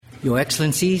Your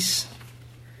Excellencies,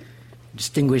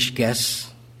 distinguished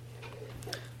guests,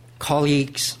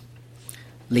 colleagues,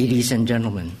 ladies and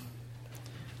gentlemen.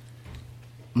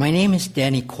 My name is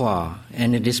Danny Quah,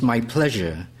 and it is my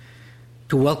pleasure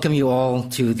to welcome you all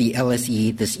to the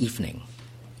LSE this evening.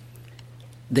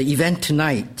 The event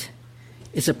tonight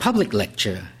is a public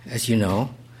lecture, as you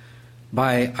know,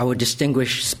 by our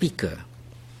distinguished speaker,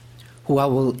 who I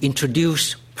will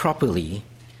introduce properly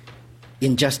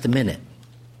in just a minute.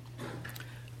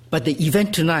 But the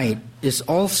event tonight is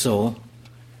also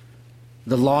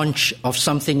the launch of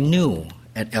something new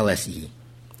at LSE,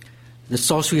 the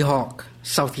Swee Hock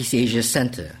Southeast Asia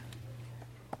Center,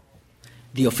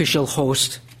 the official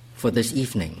host for this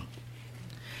evening.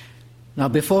 Now,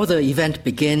 before the event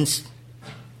begins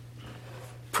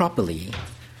properly,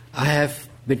 I have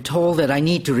been told that I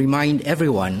need to remind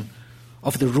everyone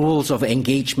of the rules of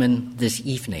engagement this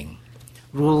evening,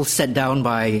 rules set down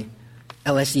by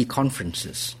LSE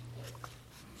conferences.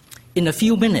 In a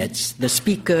few minutes, the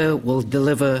speaker will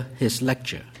deliver his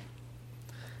lecture,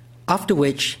 after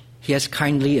which he has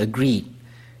kindly agreed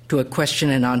to a question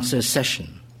and answer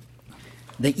session.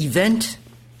 The event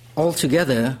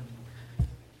altogether,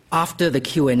 after the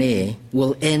Q&A,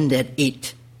 will end at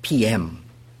 8 p.m.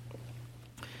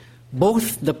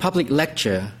 Both the public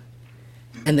lecture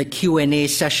and the Q&A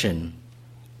session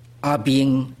are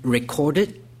being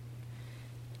recorded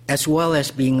as well as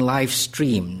being live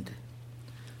streamed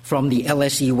from the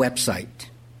LSE website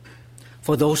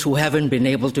for those who haven't been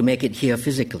able to make it here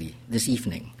physically this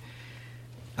evening.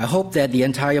 I hope that the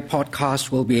entire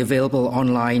podcast will be available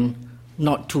online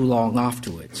not too long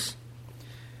afterwards.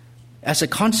 As a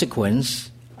consequence,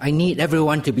 I need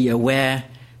everyone to be aware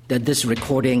that this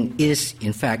recording is,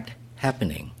 in fact,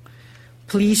 happening.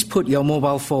 Please put your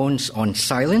mobile phones on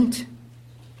silent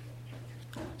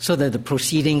so that the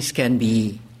proceedings can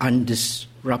be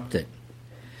undisrupted.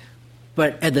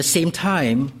 But at the same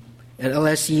time, at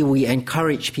LSE, we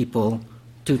encourage people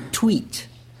to tweet,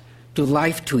 to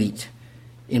live tweet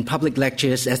in public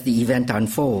lectures as the event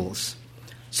unfolds.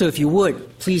 So if you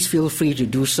would, please feel free to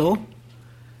do so.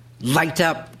 Light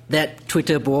up that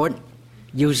Twitter board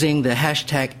using the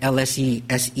hashtag LSE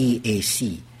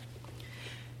SEAC.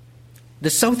 The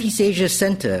Southeast Asia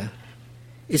Center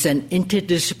is an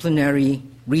interdisciplinary,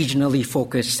 regionally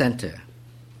focused center.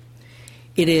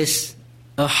 It is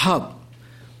a hub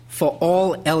for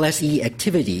all LSE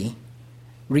activity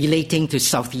relating to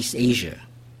Southeast Asia.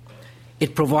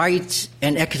 It provides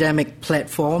an academic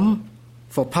platform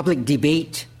for public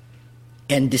debate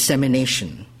and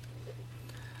dissemination.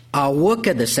 Our work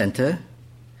at the center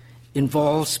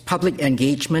involves public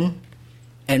engagement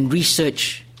and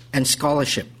research and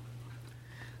scholarship.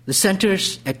 The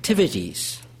center's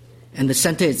activities and the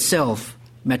center itself,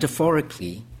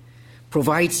 metaphorically,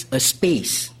 provides a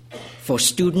space for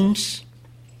students,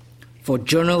 for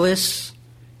journalists,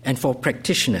 and for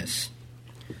practitioners,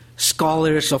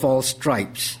 scholars of all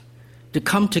stripes, to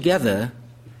come together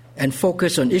and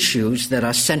focus on issues that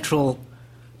are central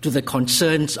to the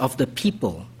concerns of the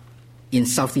people in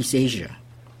Southeast Asia.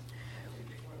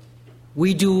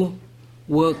 We do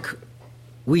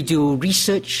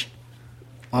research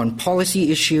on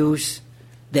policy issues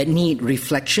that need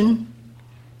reflection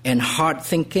and hard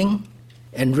thinking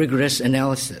and rigorous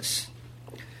analysis.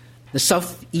 The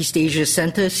Southeast Asia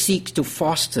Center seeks to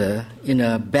foster, in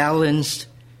a balanced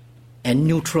and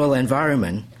neutral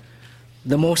environment,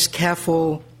 the most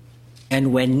careful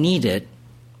and, when needed,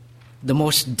 the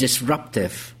most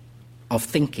disruptive of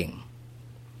thinking.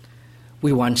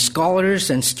 We want scholars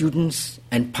and students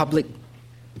and public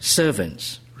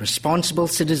servants, responsible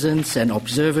citizens and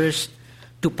observers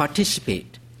to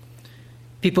participate,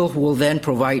 people who will then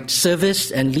provide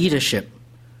service and leadership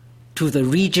to the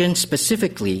region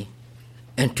specifically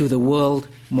and to the world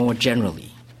more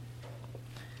generally.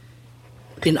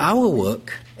 In our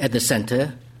work at the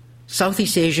center,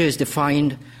 Southeast Asia is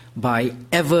defined by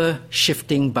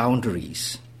ever-shifting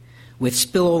boundaries, with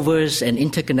spillovers and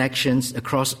interconnections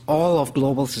across all of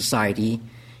global society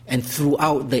and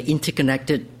throughout the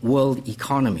interconnected world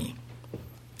economy.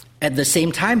 At the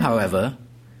same time, however,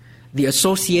 the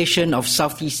Association of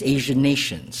Southeast Asian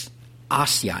Nations,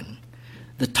 ASEAN,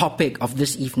 the topic of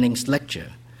this evening's lecture,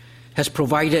 has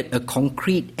provided a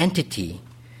concrete entity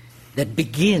that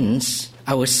begins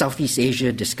our Southeast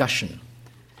Asia discussion.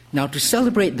 Now, to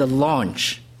celebrate the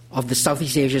launch of the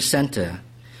Southeast Asia Center,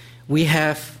 we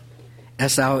have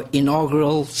as our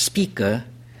inaugural speaker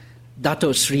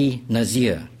Dato Sri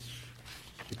Nazir,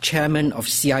 the chairman of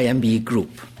CIMB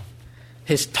Group.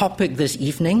 His topic this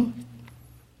evening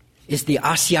is the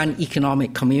ASEAN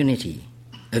Economic Community,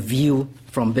 a view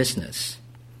from business.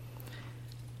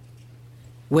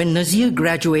 When Nazir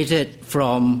graduated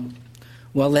from,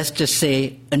 well, let's just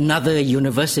say another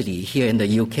university here in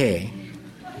the UK,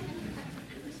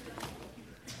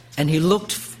 and he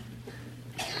looked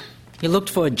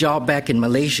for a job back in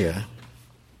Malaysia,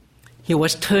 he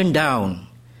was turned down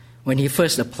when he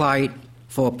first applied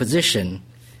for a position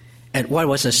at what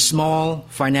was a small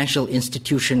financial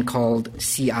institution called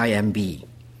CIMB.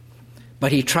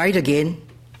 But he tried again,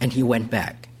 and he went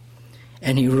back.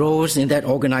 And he rose in that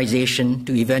organization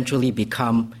to eventually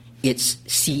become its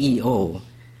CEO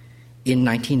in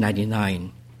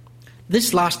 1999.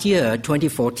 This last year,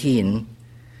 2014,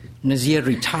 Nazir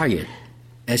retired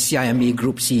as CIMB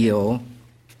Group CEO,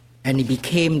 and he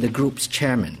became the group's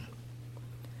chairman.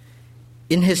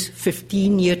 In his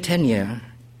 15-year tenure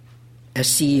as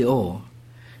CEO,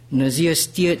 Nazir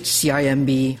steered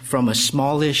CIMB from a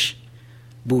smallish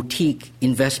boutique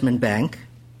investment bank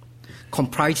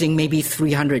comprising maybe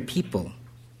 300 people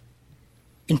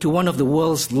into one of the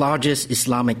world's largest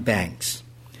Islamic banks,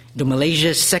 to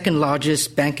Malaysia's second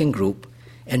largest banking group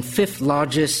and fifth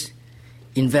largest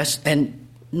and the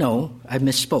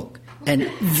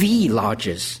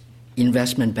largest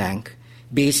investment bank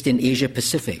based in Asia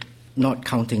Pacific, not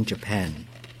counting Japan.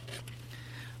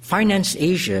 Finance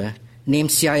Asia named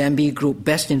CIMB Group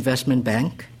Best Investment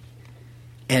Bank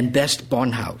and Best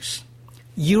Bond House.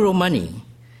 Euromoney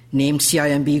named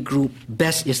CIMB Group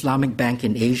Best Islamic Bank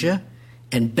in Asia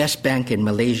and Best Bank in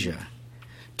Malaysia.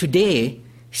 Today,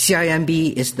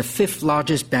 CIMB is the fifth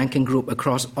largest banking group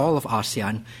across all of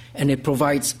ASEAN, and it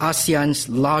provides ASEAN's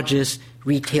largest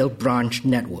retail branch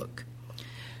network.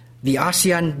 The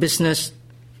ASEAN Business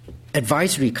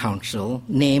Advisory Council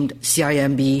named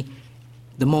CIMB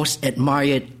the most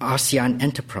admired ASEAN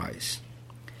enterprise.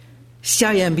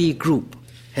 CIMB Group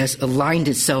has aligned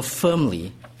itself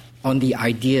firmly on the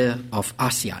idea of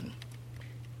ASEAN.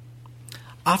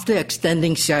 After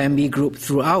extending CIMB Group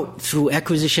through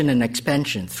acquisition and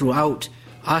expansion throughout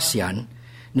ASEAN,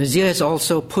 Nazir has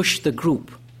also pushed the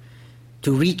group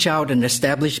to reach out and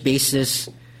establish bases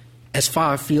as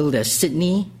far afield as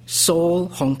Sydney, Seoul,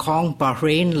 Hong Kong,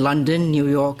 Bahrain, London, New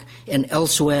York, and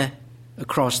elsewhere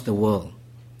across the world.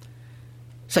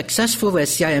 Successful as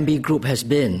CIMB Group has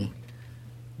been,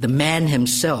 the man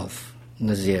himself,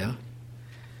 Nazir,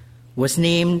 was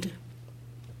named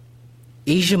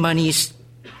Asia Money's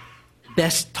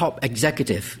best top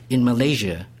executive in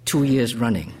Malaysia 2 years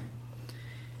running,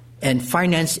 and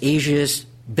Finance Asia's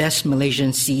best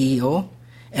Malaysian CEO,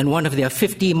 and one of their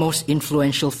 50 most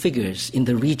influential figures in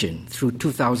the region through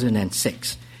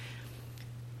 2006.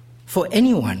 For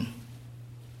anyone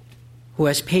who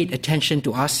has paid attention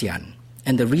to ASEAN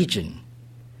and the region,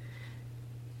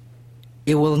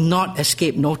 it will not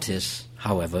escape notice,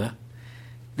 however,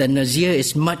 that Nazir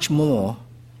is much more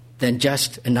than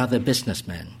just another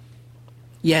businessman.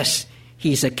 Yes,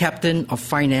 he is a captain of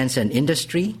finance and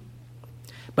industry,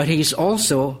 but he is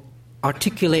also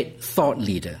articulate thought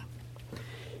leader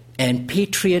and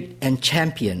patriot and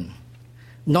champion,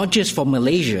 not just for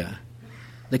Malaysia,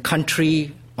 the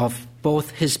country of both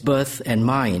his birth and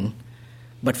mine,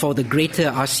 but for the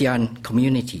greater ASEAN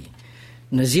community.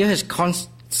 Nazir has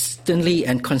constantly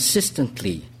and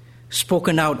consistently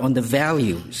spoken out on the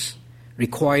values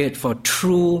required for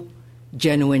true,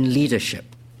 genuine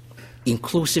leadership: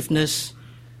 inclusiveness,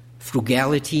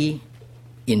 frugality,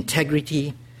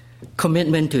 integrity,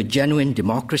 commitment to genuine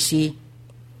democracy,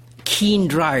 keen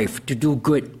drive to do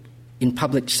good in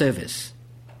public service.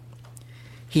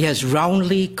 He has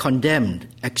roundly condemned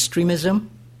extremism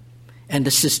and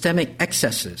the systemic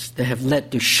excesses that have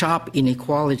led to sharp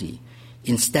inequality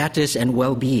in status and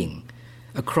well-being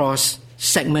across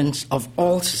segments of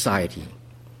all society,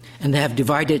 and they have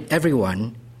divided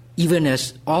everyone, even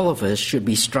as all of us should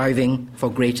be striving for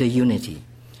greater unity.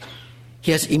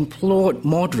 He has implored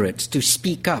moderates to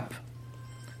speak up,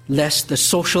 lest the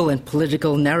social and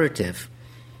political narrative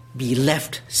be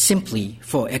left simply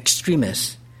for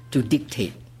extremists to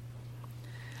dictate.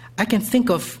 I can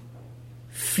think of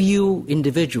few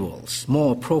individuals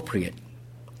more appropriate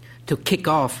to kick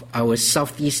off our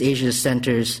Southeast Asia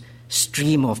Centre's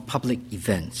stream of public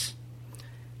events.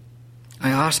 I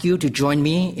ask you to join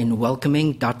me in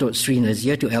welcoming Dato Sri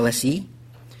Nazir to LSE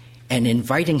and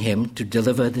inviting him to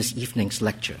deliver this evening's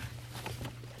lecture.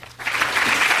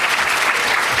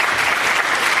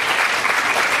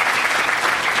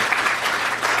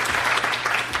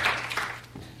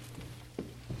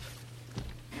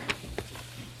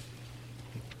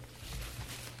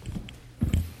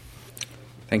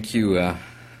 Thank you,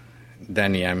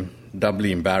 Danny. I'm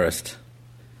doubly embarrassed,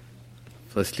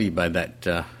 firstly, by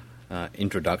that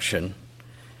introduction,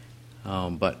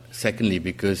 but secondly,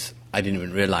 because I didn't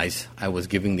even realize I was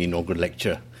giving the inaugural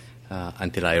lecture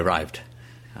until I arrived.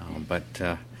 But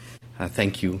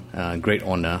thank you, great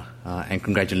honor, and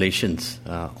congratulations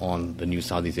on the new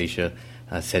Southeast Asia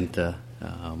Center.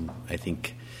 I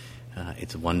think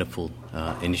it's a wonderful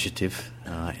initiative,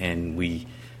 and we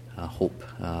hope,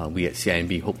 we at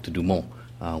CIMB hope to do more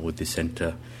with this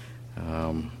center.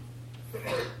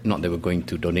 Not that we're going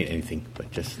to donate anything, but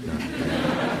just...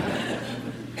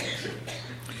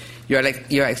 Your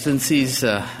Excellencies,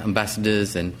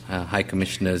 ambassadors and high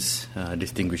commissioners,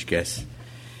 distinguished guests,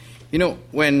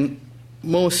 when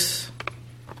most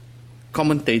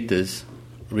commentators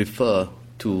refer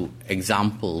to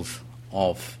examples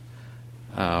of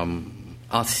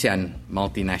ASEAN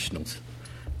multinationals,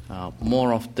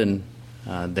 more often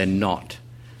than not,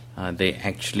 they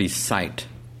actually cite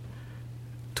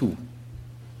two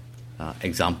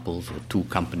examples or two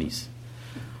companies.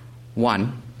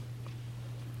 One,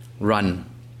 run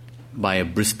by a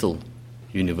Bristol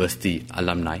University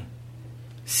alumni,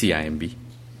 CIMB.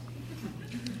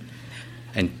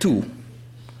 And two,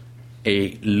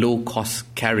 a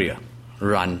low-cost carrier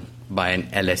run by an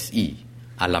LSE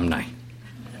alumni,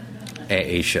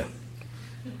 AirAsia.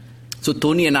 So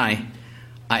Tony and I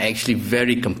are actually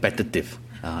very competitive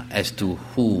as to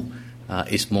who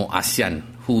is more ASEAN,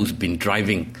 who's been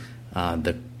driving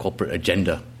the corporate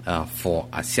agenda for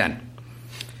ASEAN.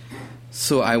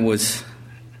 So I was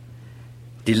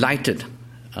delighted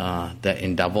that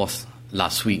in Davos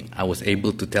last week, I was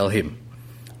able to tell him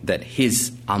that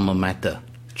his alma mater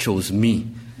chose me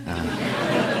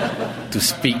to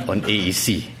speak on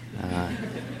AEC.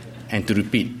 And to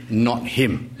repeat, not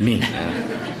him, me.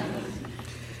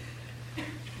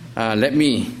 Let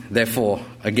me, therefore,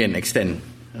 again extend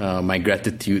my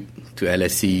gratitude to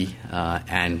LSE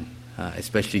and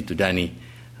especially to Danny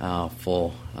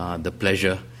for the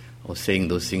pleasure of saying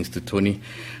those things to Tony,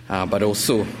 but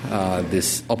also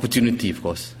this opportunity, of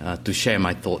course, to share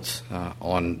my thoughts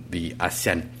on the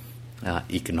ASEAN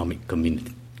Economic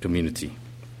Community.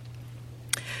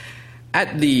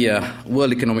 At the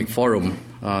World Economic Forum,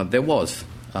 there was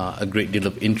a great deal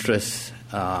of interest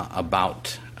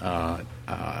about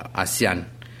ASEAN.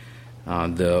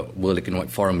 The World Economic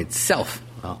Forum itself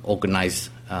organized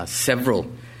several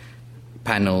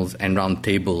panels and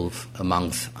roundtables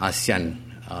amongst ASEAN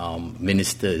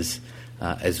ministers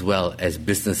as well as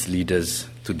business leaders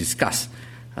to discuss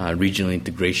regional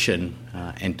integration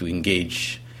and to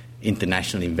engage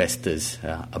international investors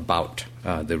about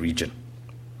the region.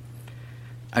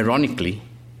 Ironically,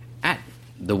 at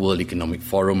the World Economic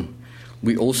Forum,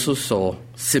 we also saw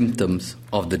symptoms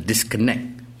of the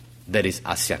disconnect that is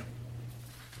ASEAN.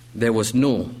 There was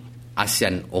no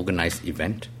ASEAN organized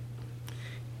event.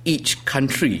 Each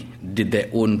country did their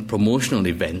own promotional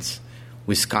events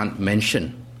with scant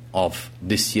mention of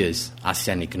this year's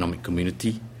ASEAN Economic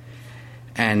Community.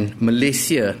 And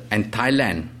Malaysia and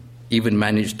Thailand even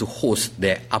managed to host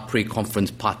their APRE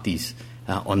conference parties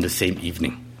on the same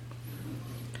evening.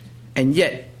 And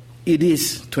yet, it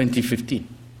is 2015.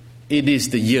 It is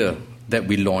the year that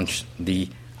we launched the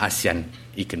ASEAN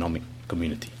Economic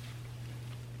Community.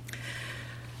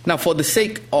 Now, for the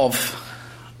sake of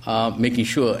making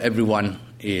sure everyone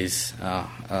is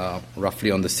roughly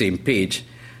on the same page,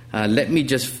 let me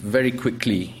just very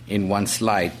quickly, in one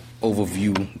slide,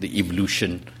 overview the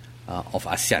evolution of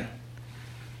ASEAN.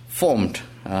 Formed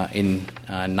in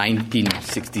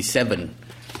 1967,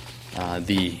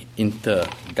 the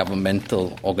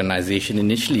intergovernmental organization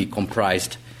initially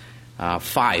comprised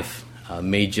 5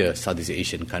 major Southeast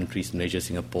Asian countries: Malaysia,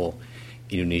 Singapore,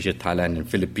 Indonesia, Thailand, and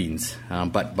Philippines.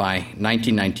 But by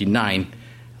 1999,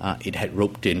 it had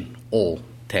roped in all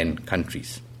 10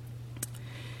 countries.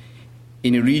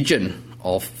 In a region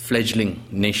of fledgling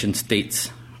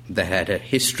nation-states that had a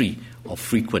history of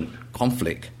frequent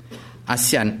conflict,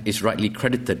 ASEAN is rightly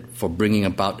credited for bringing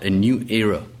about a new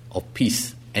era of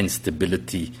peace and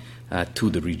stability to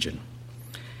the region.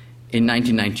 In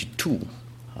 1992,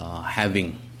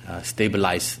 having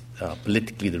stabilized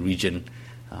politically the region,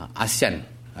 ASEAN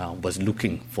was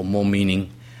looking for more meaning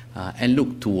and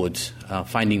looked towards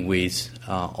finding ways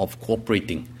of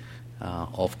cooperation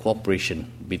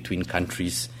between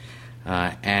countries.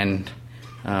 And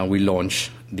we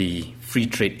launched the Free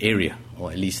Trade Area,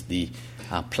 or at least the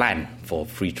plan for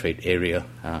Free Trade Area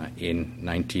in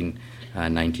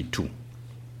 1992.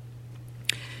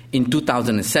 In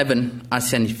 2007,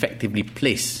 ASEAN effectively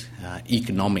placed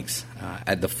economics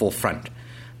at the forefront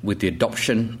with the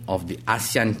adoption of the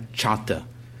ASEAN Charter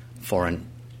for an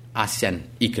ASEAN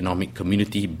Economic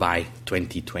Community by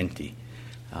 2020.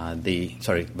 By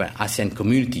ASEAN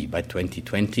Community by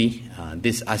 2020.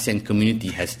 This ASEAN Community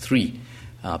has 3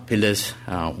 pillars.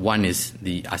 One is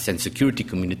the ASEAN Security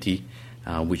Community,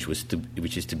 which is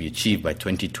to be achieved by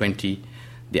 2020.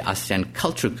 The ASEAN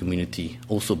Cultural Community,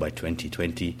 also by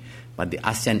 2020. But the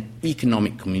ASEAN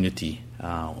Economic Community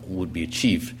would be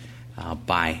achieved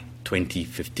by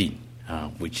 2015,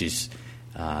 which is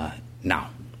now.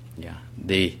 Yeah,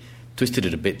 they twisted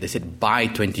it a bit. They said by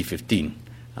 2015,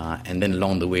 and then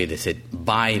along the way they said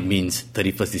by means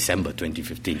 31st December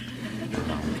 2015.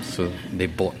 So they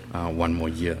bought 1 more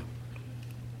year.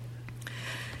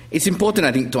 It's important,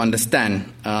 I think, to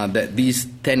understand that these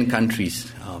 10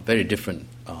 countries are very different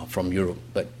from Europe,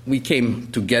 but we came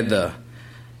together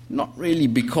not really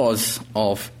because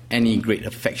of any great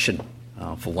affection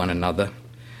for one another,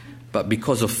 but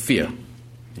because of fear.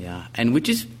 Yeah, and which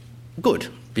is good,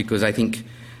 because I think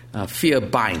fear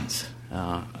binds.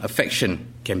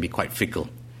 Affection can be quite fickle.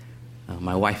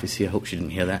 My wife is here. Hope she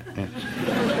didn't hear that.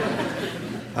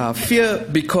 Yeah. Fear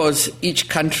because each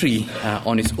country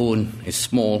on its own is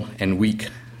small and weak,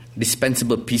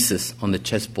 dispensable pieces on the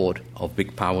chessboard of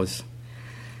big powers.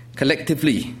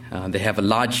 Collectively, they have a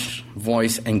large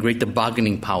voice and greater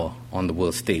bargaining power on the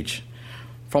world stage.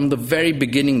 From the very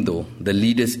beginning, though, the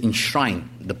leaders enshrined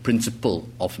the principle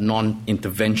of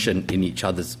non-intervention in each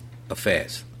other's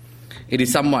affairs. It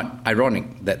is somewhat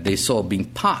ironic that they saw being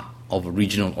part of a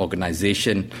regional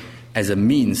organization as a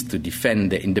means to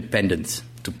defend their independence,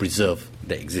 to preserve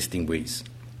their existing ways.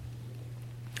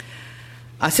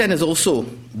 ASEAN has also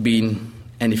been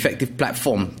an effective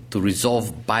platform to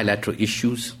resolve bilateral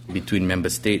issues between member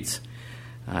states,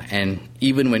 and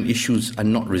even when issues are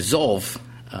not resolved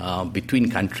between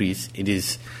countries, it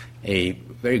is a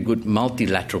very good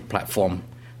multilateral platform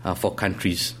for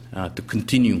countries to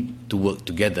continue to work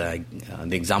together.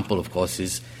 The example, of course,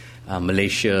 is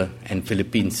Malaysia and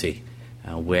Philippines,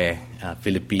 where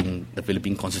the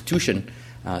Philippine Constitution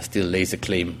still lays a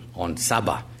claim on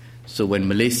Sabah. So when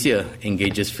Malaysia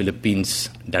engages Philippines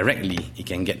directly, it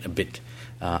can get a bit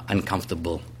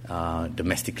uncomfortable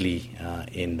domestically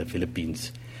in the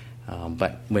Philippines.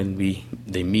 But when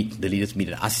the leaders meet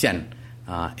at ASEAN,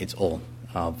 it's all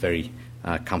very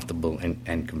comfortable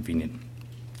and convenient.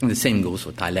 And the same goes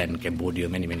for Thailand, Cambodia,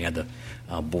 many other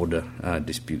border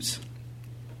disputes.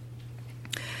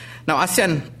 Now,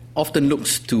 ASEAN often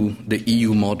looks to the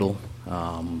EU model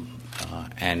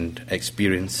and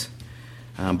experience,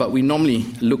 but we normally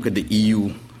look at the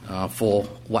EU for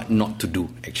what not to do,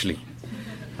 actually,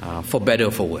 for better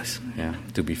or for worse,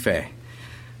 to be fair.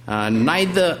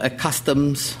 Neither a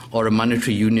customs or a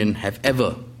monetary union have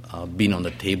ever been on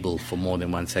the table for more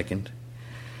than 1 second.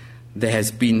 There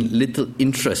has been little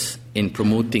interest in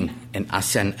promoting an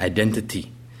ASEAN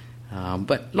identity,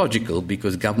 but logical,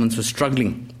 because governments were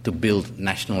struggling to build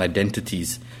national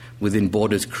identities within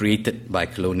borders created by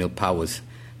colonial powers.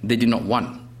 They did not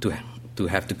want to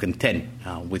have to contend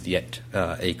with yet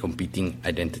a competing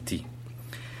identity.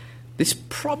 This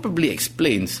probably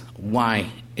explains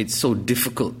why it's so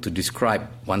difficult to describe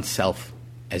oneself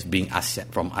as being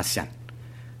from ASEAN.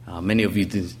 Many of you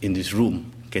in this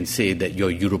room can say that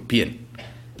you're European.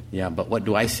 Yeah, but what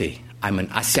do I say? I'm an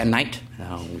ASEANite,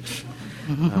 which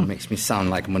makes me sound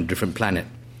like I'm on a different planet.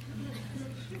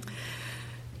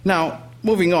 Now,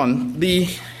 moving on, the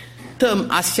term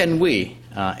ASEAN Way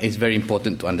is very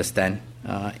important to understand.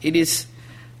 It is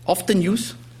often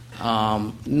used,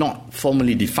 not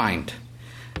formally defined,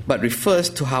 but refers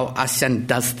to how ASEAN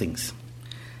does things.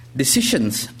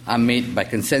 Decisions are made by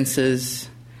consensus.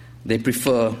 They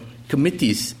prefer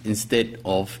committees instead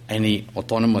of any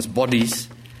autonomous bodies.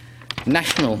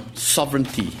 National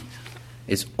sovereignty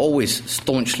is always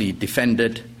staunchly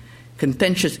defended.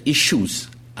 Contentious issues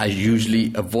are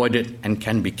usually avoided and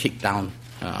can be kicked down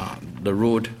the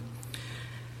road.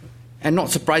 And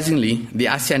not surprisingly, the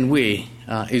ASEAN Way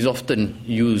is often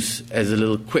used as a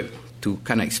little quip to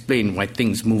kind of explain why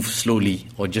things move slowly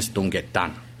or just don't get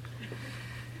done.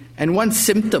 And one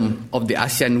symptom of the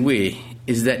ASEAN Way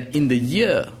is that in the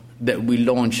year that we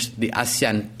launched the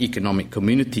ASEAN Economic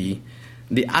Community,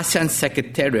 the ASEAN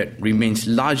Secretariat remains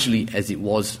largely as it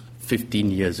was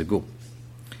 15 years ago.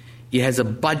 It has a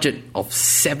budget of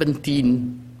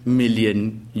 $17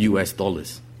 million.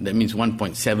 That means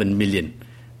 1.7 million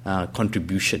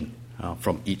contribution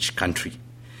from each country.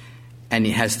 And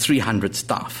it has 300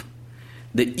 staff.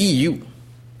 The EU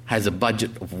has a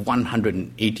budget of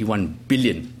 $181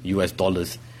 billion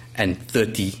and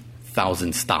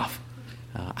 30,000 staff.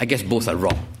 I guess both are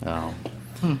wrong,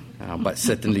 but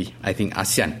certainly I think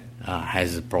ASEAN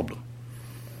has a problem.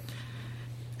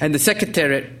 And the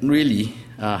Secretariat really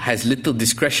has little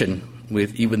discretion,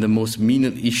 with even the most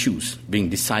menial issues being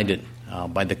decided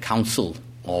by the Council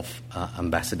of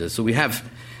Ambassadors. So we have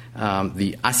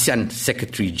the ASEAN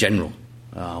Secretary General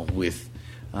with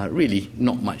really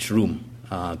not much room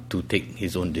to take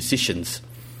his own decisions.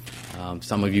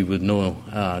 Some of you will know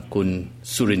Kun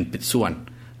Surin Pitsuwan,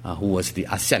 who was the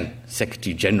ASEAN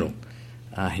Secretary General.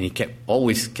 And he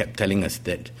always kept telling us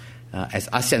that as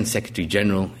ASEAN Secretary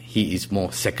General, he is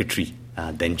more secretary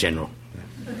than general.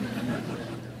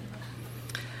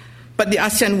 But the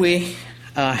ASEAN way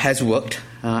has worked,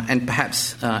 and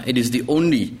perhaps it is the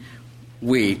only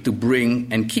way to bring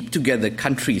and keep together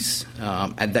countries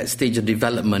at that stage of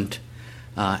development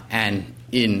and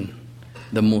in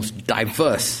the most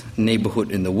diverse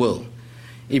neighborhood in the world.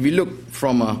 If you look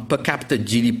from a per capita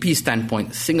GDP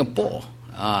standpoint, Singapore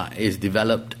is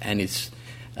developed and its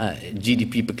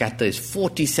GDP per capita is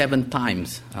 47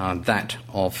 times that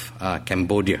of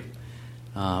Cambodia.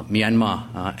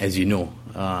 Myanmar, as you know,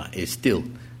 is still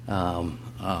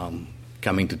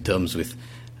coming to terms with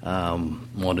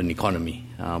modern economy.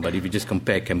 But if you just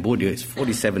compare Cambodia, it's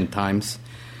 47 times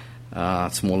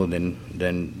smaller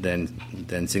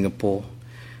than Singapore.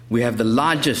 We have the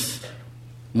largest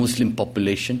Muslim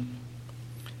population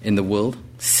in the world,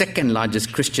 second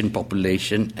largest Christian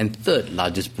population, and third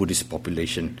largest Buddhist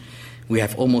population. We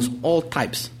have almost all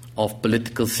types of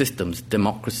political systems: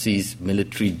 democracies,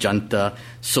 military junta,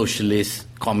 socialist,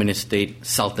 communist state,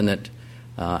 sultanate,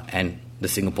 and the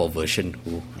Singapore version,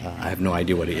 who I have no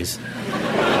idea what it is.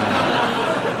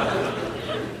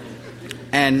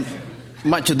 And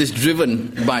much of this driven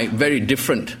by very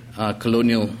different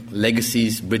colonial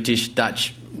legacies: British,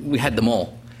 Dutch, we had them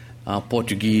all,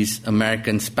 Portuguese,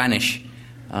 American, Spanish.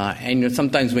 And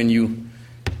sometimes when you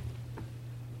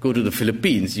go to the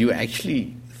Philippines, you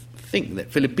actually think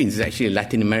that Philippines is actually a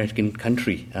Latin American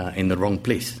country in the wrong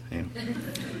place.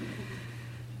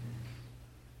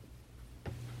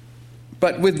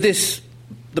 But with this,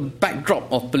 the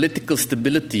backdrop of political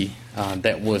stability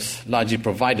that was largely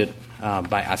provided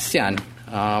by ASEAN,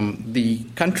 the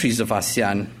countries of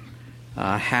ASEAN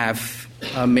have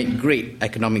made great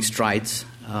economic strides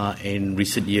in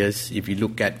recent years. If you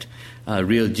look at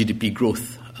real GDP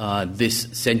growth this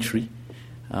century,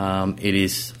 it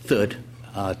is third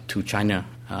to China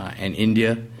and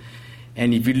India.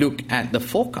 And if you look at the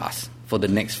forecast for the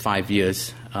next 5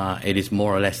 years, it is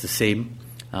more or less the same,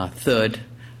 third,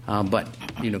 but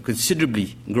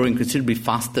growing considerably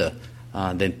faster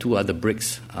than two other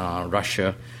BRICS,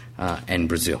 Russia and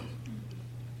Brazil.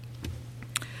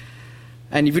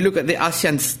 And if you look at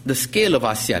the scale of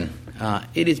ASEAN,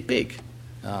 it is big.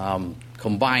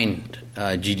 Combined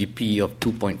GDP of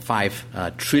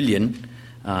 2.5 trillion.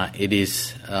 It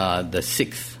is the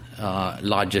sixth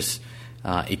largest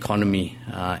economy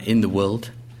in the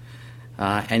world.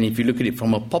 And if you look at it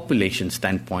from a population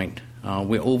standpoint,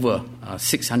 we're over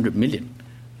 600 million,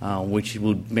 which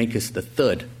will make us the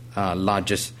third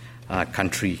largest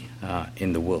country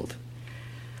in the world.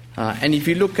 And if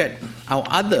you look at our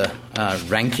other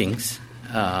rankings,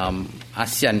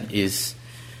 ASEAN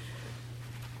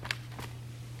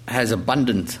has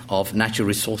abundance of natural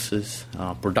resources,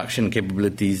 production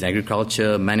capabilities,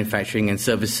 agriculture, manufacturing and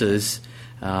services.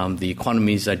 The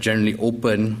economies are generally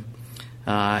open.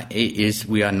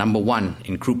 We are number one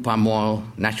in crude palm oil,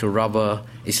 natural rubber,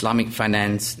 Islamic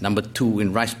finance, number two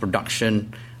in rice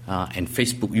production and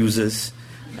Facebook users,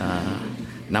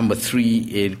 number three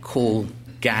in coal,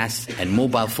 gas and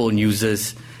mobile phone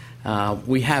users.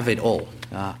 We have it all.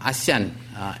 ASEAN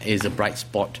is a bright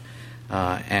spot,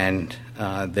 and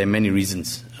there are many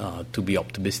reasons to be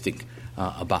optimistic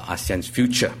about ASEAN's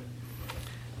future.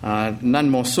 None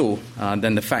more so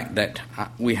than the fact that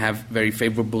we have very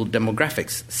favorable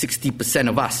demographics. 60%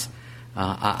 of us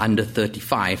are under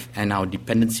 35, and our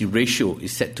dependency ratio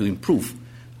is set to improve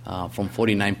from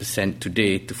 49%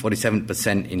 today to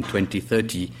 47% in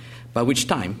 2030, by which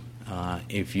time,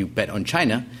 if you bet on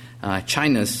China,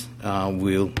 China's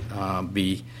will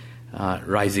be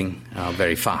rising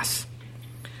very fast.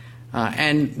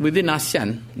 And within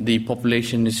ASEAN, the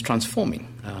population is transforming.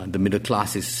 The middle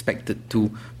class is expected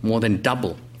to more than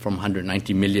double from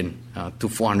 190 million to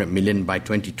 400 million by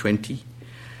 2020.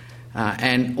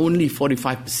 And only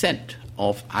 45%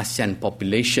 of ASEAN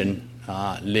population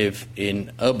live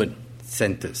in urban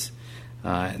centers.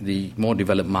 The more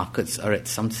developed markets are at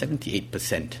some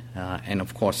 78%. And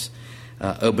of course,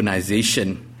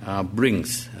 urbanization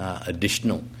brings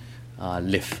additional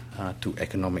lift to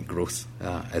economic growth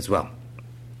as well.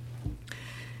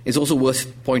 It's also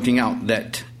worth pointing out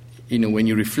that when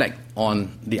you reflect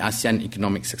on the ASEAN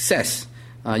economic success,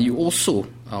 you also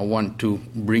want to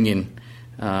bring in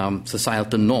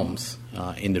societal norms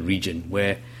in the region,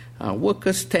 where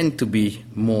workers tend to be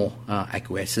more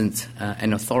acquiescent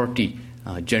and authority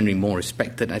generally more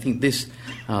respected. I think this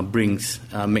makes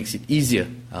it easier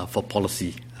for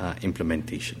policy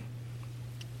implementation.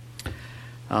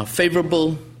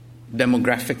 Favorable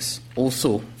demographics,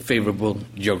 also favorable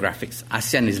geographics.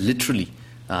 ASEAN is literally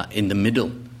in the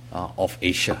middle of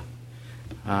Asia.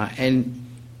 And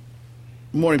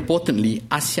more importantly,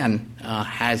 ASEAN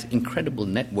has incredible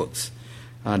networks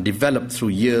developed through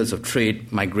years of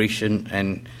trade, migration,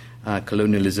 and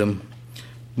colonialism.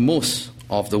 Most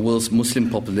of the world's Muslim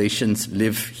populations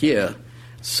live here,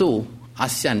 so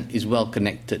ASEAN is well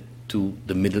connected to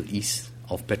the Middle East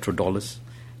of petrodollars,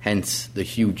 hence the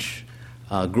huge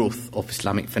growth of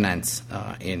Islamic finance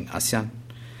in ASEAN.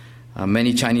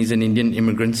 Many Chinese and Indian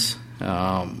immigrants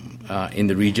in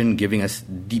the region, giving us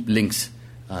deep links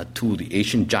to the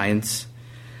Asian giants,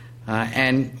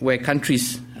 and where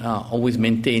countries always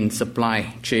maintain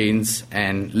supply chains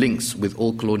and links with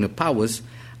all colonial powers,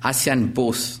 ASEAN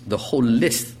boasts the whole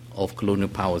list of colonial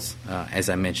powers, as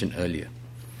I mentioned earlier.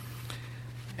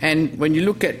 And when you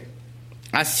look at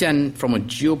ASEAN from a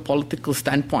geopolitical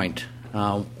standpoint,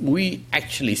 we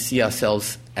actually see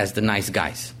ourselves as the nice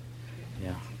guys.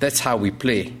 Yeah. That's how we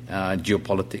play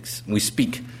geopolitics. We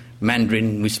speak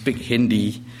Mandarin, we speak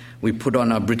Hindi, we put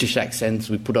on our British accents,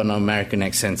 we put on our American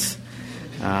accents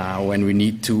when we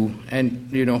need to. And,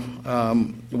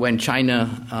 when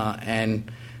China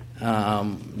and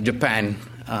Japan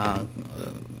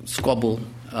squabble,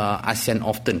 ASEAN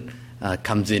often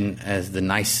comes in as the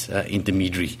nice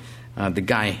intermediary, the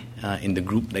guy in the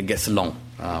group that gets along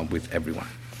with everyone.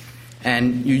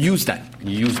 And you use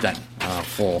that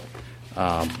for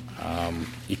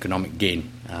economic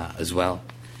gain as well.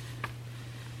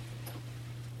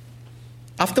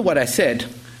 After what I said,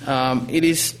 it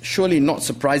is surely not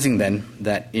surprising then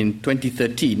that in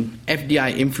 2013,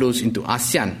 FDI inflows into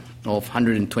ASEAN of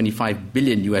 $125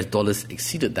 billion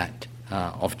exceeded that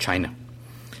of China.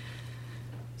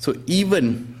 So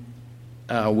even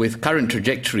with current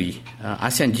trajectory,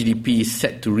 ASEAN GDP is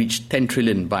set to reach 10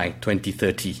 trillion by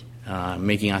 2030,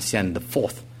 making ASEAN the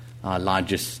fourth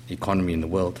largest economy in the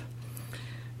world.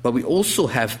 But we also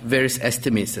have various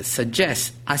estimates that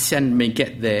suggest ASEAN may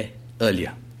get there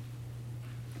earlier.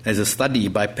 There's a study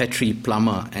by Petrie,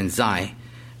 Plummer, and Zai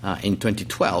in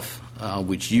 2012,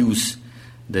 which used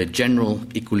the general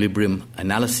equilibrium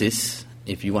analysis.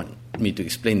 If you want me to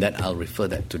explain that, I'll refer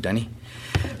that to Danny.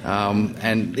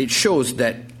 And it shows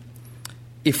that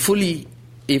if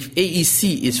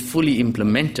AEC is fully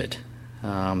implemented,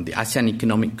 the ASEAN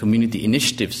Economic Community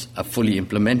initiatives are fully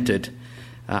implemented,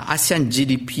 ASEAN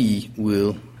GDP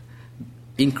will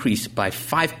increase by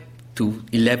 5 to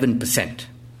 11%.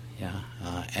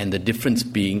 And the difference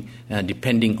being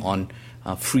depending on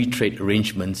free trade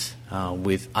arrangements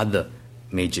with other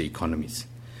major economies.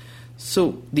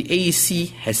 So the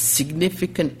AEC has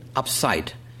significant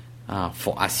upside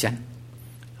for ASEAN.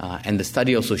 And the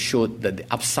study also showed that the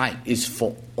upside is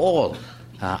for all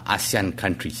ASEAN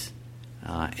countries.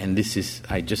 And this is,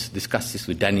 I just discussed this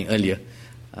with Danny earlier,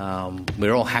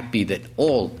 we're all happy that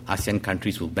all ASEAN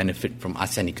countries will benefit from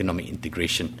ASEAN economic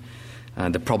integration.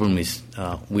 The problem is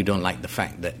we don't like the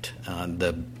fact that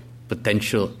the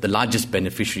largest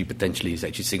beneficiary potentially is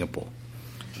actually Singapore.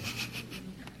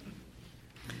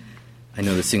 I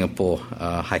know the Singapore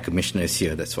High Commissioner is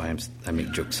here, that's why I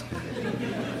make jokes.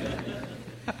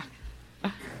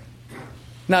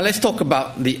 Now let's talk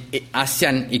about the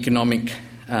ASEAN Economic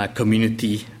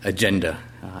Community agenda.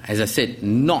 As I said,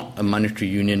 not a monetary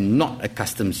union, not a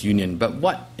customs union, but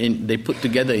what they put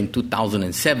together in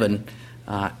 2007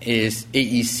 is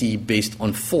AEC based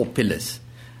on 4 pillars: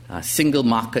 single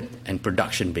market and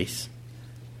production base,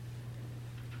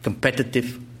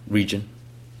 competitive region,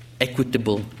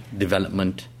 equitable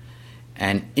development,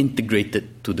 and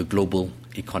integrated to the global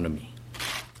economy.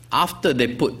 After they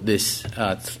put these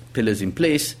pillars in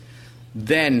place,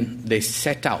 then they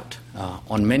set out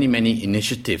on many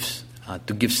initiatives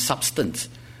to give substance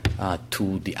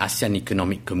to the ASEAN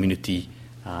Economic Community,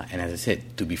 and as I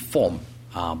said, to be formed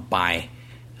by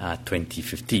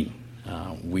 2015.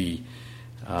 We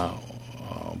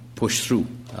pushed through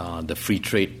the free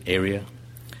trade area,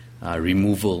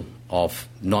 removal of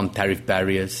non-tariff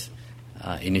barriers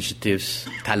initiatives,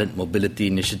 talent mobility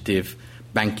initiative,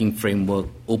 banking framework,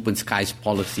 open skies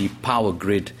policy, power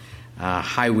grid,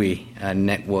 highway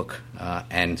network,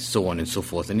 and so on and so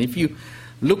forth. And if you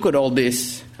look at all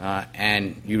this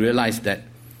and you realize that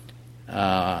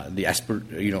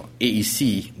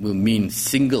AEC will mean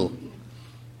single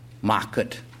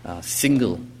market,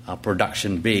 single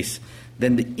production base,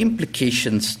 then the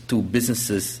implications to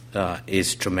businesses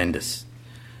is tremendous.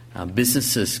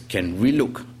 Businesses can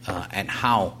relook at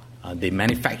how They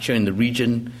manufacture in the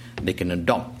region. They can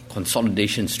adopt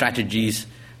consolidation strategies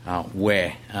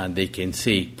where they can,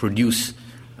 say, produce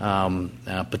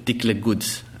particular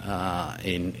goods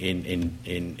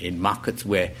in markets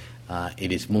where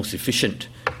it is most efficient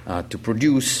to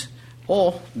produce,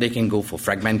 or they can go for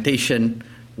fragmentation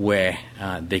where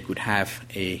they could have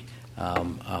a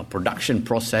production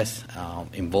process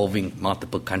involving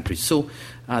multiple countries. So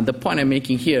the point I'm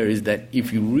making here is that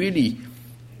if you really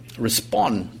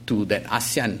respond to that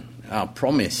ASEAN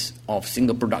promise of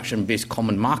single production-based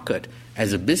common market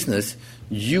as a business,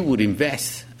 you would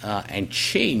invest and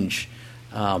change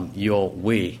your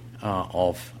way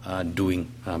of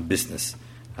doing business,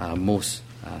 most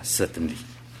certainly.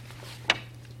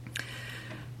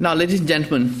 Now, ladies and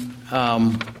gentlemen,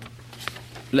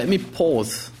 let me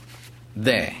pause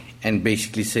there and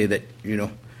basically say that,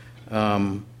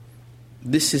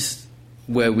 this is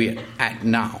where we're at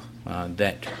now,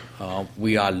 that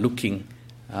we are looking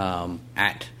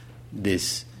at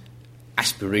this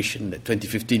aspiration that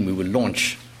 2015 we will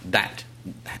launch that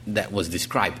was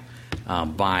described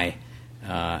by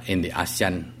in the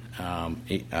ASEAN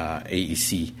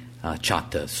AEC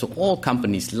Charter. So all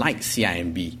companies like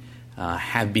CIMB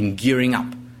have been gearing up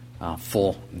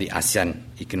for the ASEAN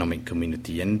Economic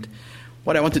Community. And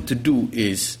what I wanted to do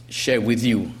is share with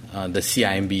you the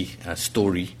CIMB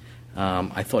story.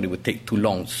 I thought it would take too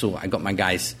long, so I got my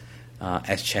guys,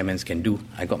 as chairmen can do,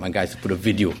 I got my guys to put a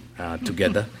video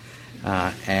together.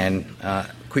 And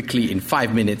quickly, in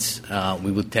 5 minutes,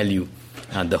 we will tell you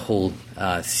the whole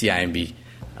CIMB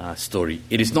story.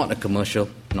 It is not a commercial,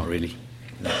 not really.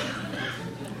 No.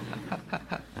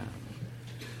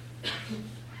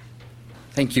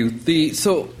 Thank you.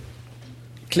 So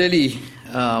clearly,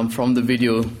 from the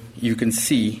video, you can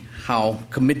see how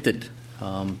committed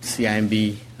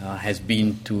CIMB has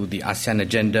been to the ASEAN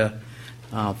agenda.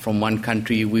 From one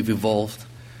country, we've evolved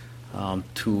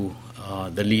to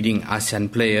the leading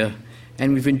ASEAN player,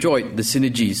 and we've enjoyed the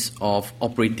synergies of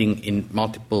operating in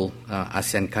multiple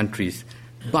ASEAN countries.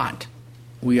 But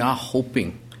we are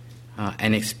hoping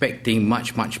and expecting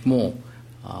much, much more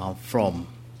from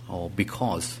or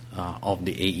because of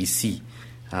the AEC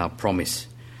promise.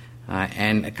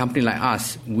 And a company like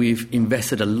us, we've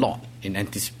invested a lot in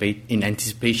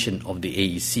anticipation of the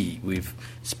AEC. We've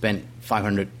spent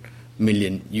 $500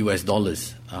 million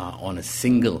on a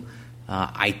single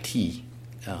IT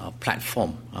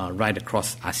platform right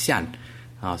across ASEAN.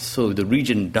 So the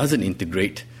region doesn't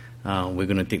integrate. We're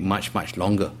going to take much, much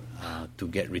longer to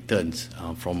get returns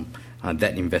from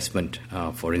that investment,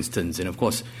 for instance. And of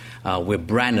course, we're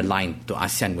brand aligned to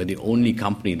ASEAN. We're the only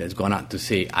company that's gone out to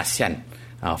say ASEAN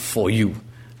for you.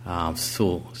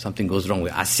 So something goes wrong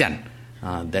with ASEAN,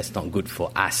 that's not good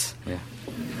for us. Yeah.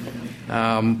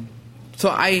 So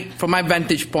from my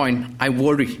vantage point, I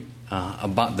worry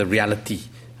about the reality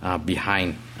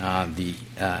behind the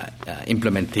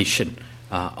implementation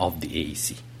of the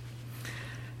AEC.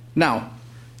 Now,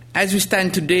 as we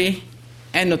stand today,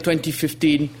 end of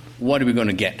 2015, what are we going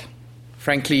to get?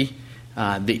 Frankly,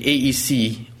 the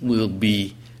AEC will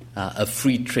be a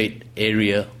free trade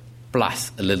area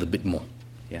plus a little bit more.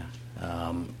 Yeah,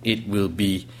 it will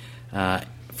be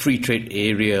free trade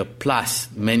area plus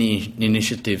many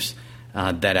initiatives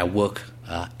that are work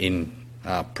in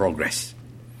progress.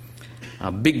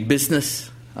 Big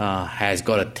business has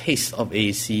got a taste of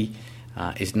AEC,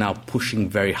 is now pushing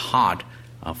very hard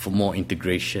for more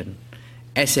integration.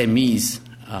 SMEs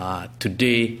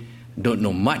today don't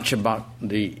know much about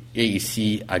the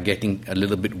AEC, are getting a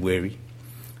little bit wary.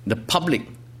 The public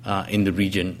in the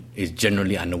region is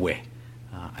generally unaware.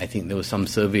 I think there was some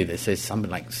survey that says something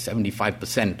like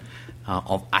 75%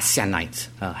 of ASEANites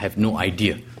have no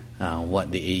idea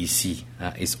what the AEC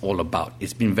is all about.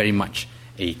 It's been very much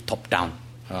a top-down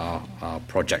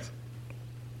project.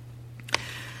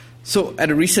 So at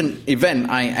a recent event,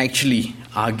 I actually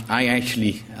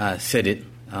said it,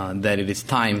 that it is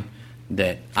time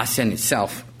that ASEAN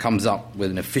itself comes up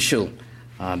with an official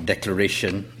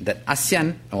declaration that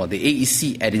ASEAN, or the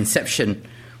AEC at inception,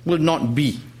 will not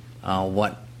be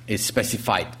what is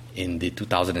specified in the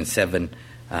 2007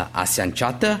 ASEAN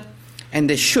Charter, and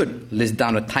they should list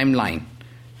down a timeline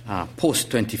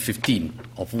post-2015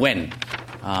 of when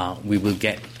we will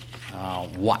get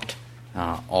what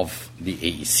of the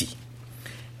AEC.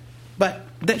 But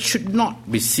that should not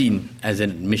be seen as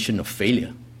an admission of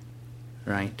failure,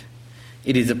 right?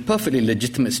 It is a perfectly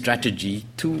legitimate strategy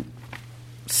to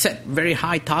set very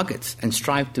high targets and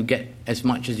strive to get as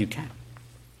much as you can.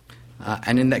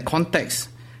 And in that context,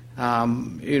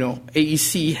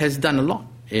 AEC has done a lot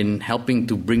in helping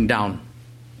to bring down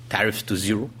tariffs to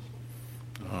zero,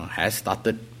 has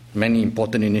started many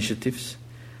important initiatives.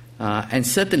 And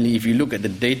certainly, if you look at the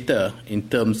data in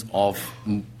terms of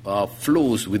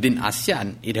flows within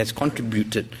ASEAN, it has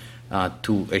contributed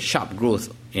to a sharp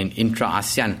growth in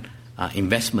intra-ASEAN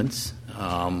investments.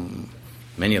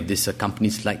 Many of these are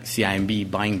companies like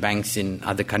CIMB buying banks in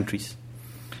other countries.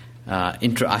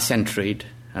 Intra-ASEAN trade,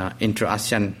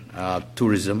 intra-ASEAN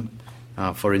tourism,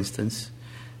 for instance.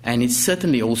 And it's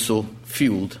certainly also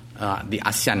fueled the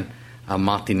ASEAN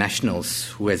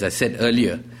multinationals who, as I said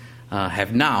earlier,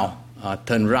 have now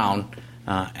turned around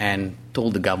and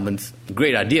told the governments,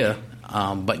 great idea,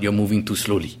 but you're moving too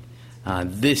slowly.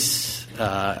 This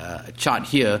chart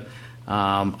here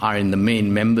are in the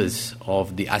main members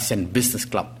of the ASEAN Business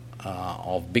Club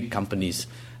of big companies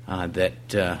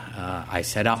that I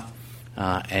set up,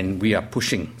 and we are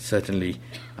pushing certainly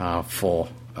for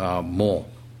more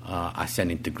ASEAN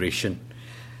integration.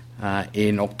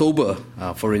 In October,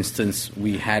 for instance,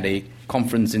 we had a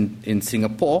conference in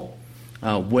Singapore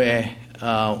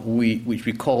which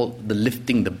we call the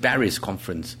Lifting the Barriers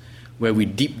Conference, where we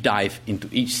deep dive into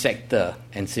each sector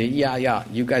and say,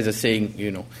 you guys are saying,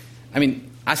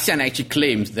 ASEAN actually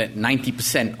claims that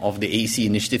 90% of the AEC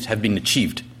initiatives have been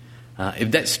achieved.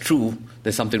 If that's true,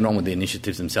 there's something wrong with the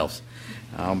initiatives themselves.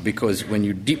 Because when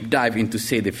you deep dive into,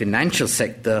 say, the financial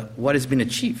sector, what has been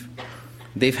achieved?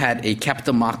 They've had a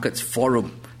capital markets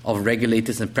forum of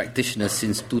regulators and practitioners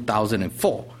since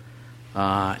 2004.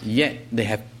 Yet they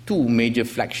have two major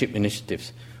flagship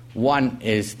initiatives. One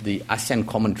is the ASEAN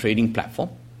Common Trading Platform,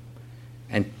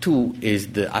 and two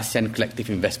is the ASEAN Collective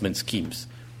Investment Schemes.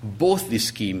 Both these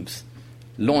schemes,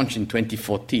 launched in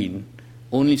 2014,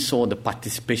 only saw the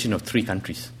participation of 3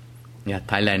 countries,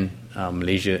 Thailand,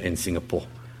 Malaysia, and Singapore.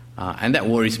 And that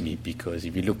worries me, because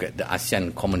if you look at the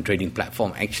ASEAN Common Trading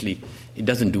Platform, actually, it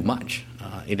doesn't do much.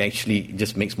 It actually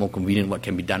just makes more convenient what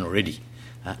can be done already.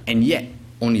 And yet,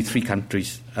 only 3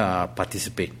 countries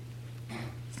participate.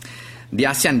 The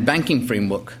ASEAN Banking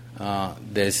Framework,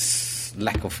 there's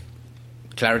lack of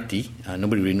clarity.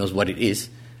 Nobody really knows what it is.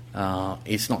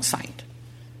 It's not signed.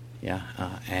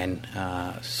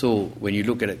 So when you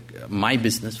look at my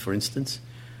business, for instance,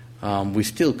 we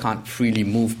still can't freely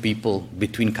move people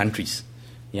between countries.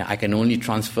 I can only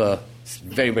transfer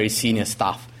very, very senior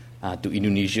staff to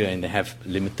Indonesia, and they have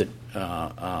limited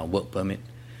work permit.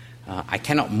 I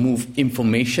cannot move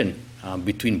information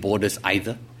between borders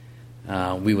either.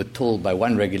 We were told by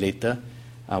one regulator,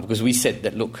 because we said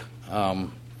that, look,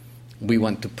 we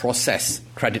want to process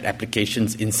credit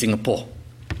applications in Singapore.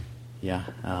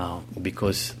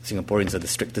 Because Singaporeans are the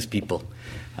strictest people.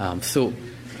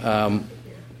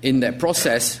 In that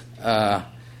process,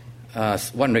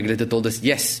 one regulator told us,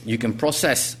 yes, you can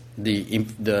process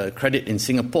the credit in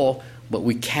Singapore, but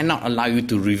we cannot allow you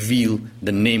to reveal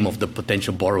the name of the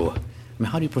potential borrower.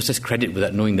 How do you process credit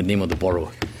without knowing the name of the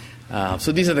borrower?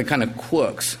 So these are the kind of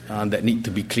quirks that need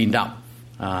to be cleaned up.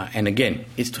 And again,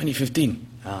 it's 2015,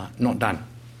 not done.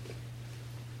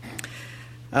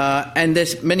 And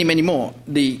there's many, many more.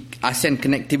 The ASEAN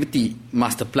Connectivity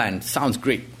Master Plan sounds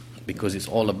great, because it's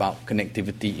all about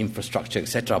connectivity, infrastructure,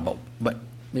 etc. But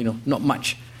not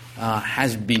much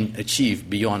has been achieved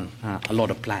beyond a lot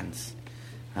of plans.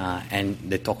 And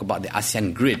they talk about the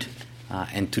ASEAN grid,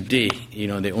 and today,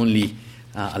 they only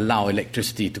allow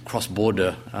electricity to cross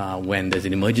border when there's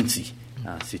an emergency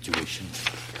situation.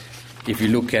 If you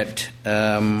look at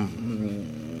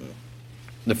the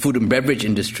food and beverage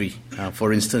industry,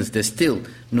 for instance, there's still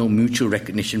no mutual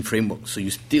recognition framework, so you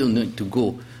still need to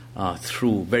go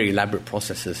through very elaborate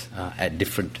processes at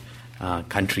different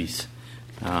countries,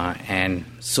 and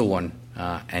so on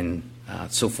and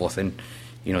so forth. And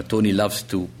Tony loves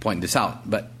to point this out,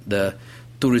 but the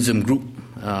tourism group,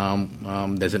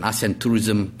 there's an ASEAN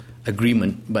tourism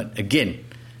agreement, but again,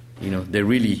 there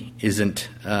really isn't.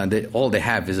 All they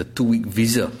have is a 2-week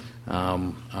visa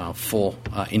for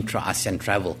intra-ASEAN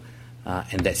travel,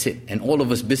 and that's it. And all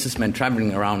of us businessmen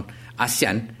traveling around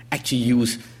ASEAN actually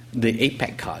use the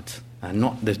APEC cards.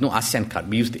 There's no ASEAN card.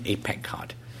 We use the APEC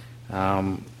card.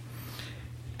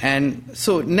 And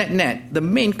so net, the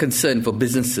main concern for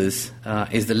businesses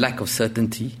is the lack of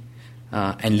certainty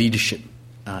and leadership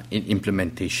in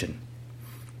implementation.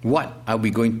 What are we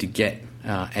going to get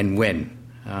and when?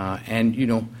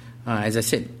 As I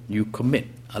said, you commit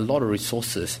a lot of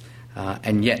resources,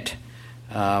 and yet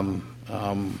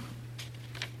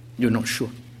you're not sure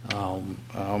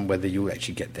whether you will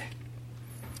actually get there.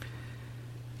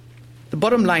 The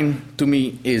bottom line to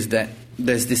me is that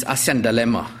there's this ASEAN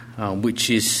dilemma, which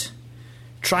is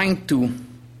trying to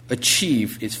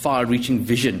achieve its far-reaching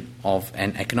vision of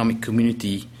an economic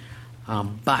community,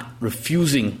 but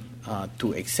refusing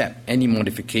to accept any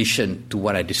modification to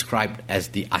what I described as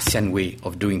the ASEAN way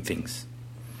of doing things.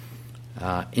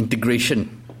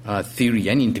 Integration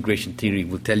theory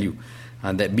will tell you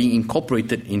that being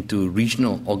incorporated into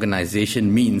regional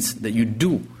organization means that you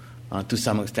do, to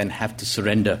some extent, have to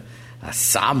surrender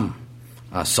some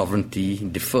sovereignty,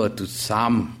 defer to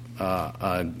some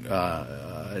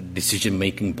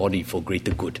decision-making body for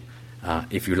greater good,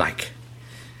 if you like.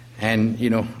 And,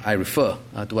 I refer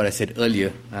to what I said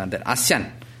earlier, that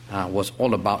ASEAN was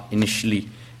all about initially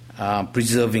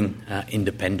preserving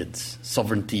independence,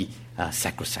 sovereignty,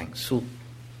 sacrosanct. So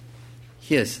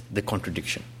here's the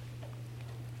contradiction.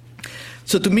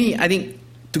 So to me, I think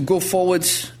to go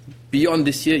forwards beyond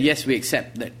this year, yes, we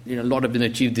accept that a lot have been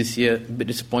achieved this year. A bit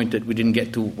disappointed we didn't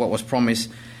get to what was promised.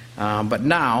 But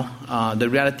now the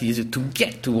reality is that to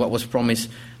get to what was promised,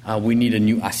 we need a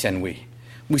new ASEAN way.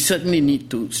 We certainly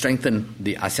need to strengthen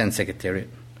the ASEAN Secretariat.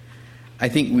 I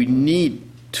think we need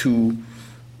to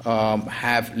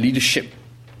have leadership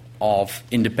of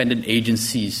independent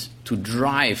agencies to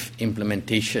drive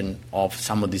implementation of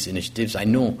some of these initiatives. I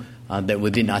know that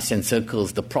within ASEAN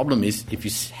circles, the problem is if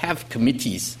you have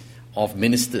committees of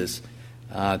ministers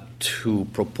to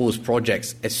propose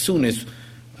projects, as soon as,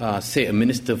 say, a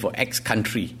minister for X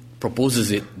country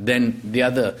proposes it, then the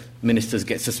other ministers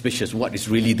get suspicious. What is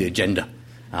really the agenda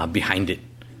behind it?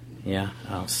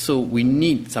 So we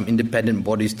need some independent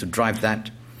bodies to drive that.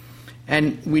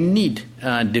 And we need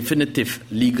definitive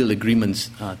legal agreements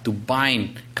to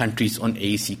bind countries on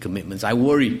AEC commitments. I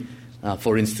worry,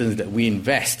 for instance, that we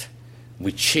invest,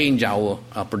 we change our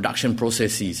production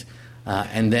processes,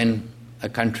 and then a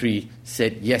country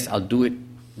said, yes, I'll do it,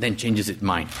 then changes its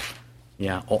mind,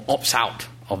 or opts out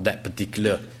of that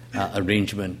particular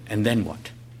arrangement, and then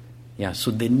what?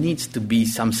 So there needs to be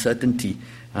some certainty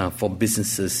for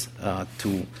businesses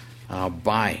to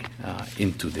buy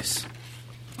into this.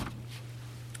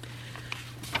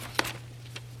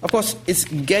 Of course, it's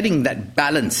getting that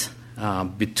balance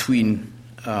between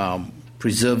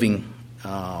preserving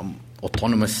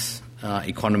autonomous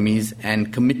economies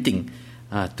and committing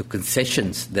to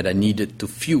concessions that are needed to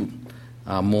fuel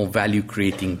more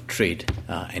value-creating trade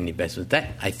and investment.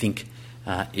 That, I think,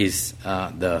 is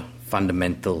the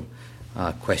fundamental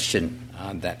question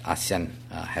that ASEAN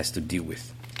has to deal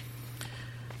with.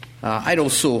 I'd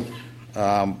also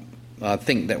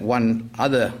think that one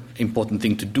other important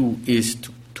thing to do is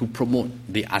to promote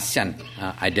the ASEAN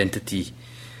identity.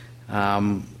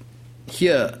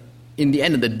 Here, in the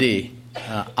end of the day,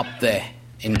 up there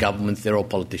in governments, they're all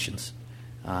politicians.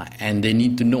 And they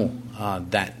need to know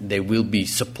that there will be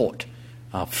support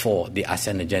for the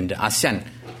ASEAN agenda. ASEAN,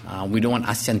 we don't want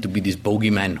ASEAN to be this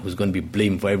bogeyman who's going to be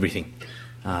blamed for everything.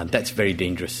 That's very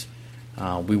dangerous.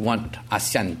 We want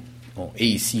ASEAN or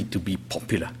AEC to be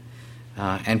popular.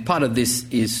 And part of this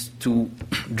is to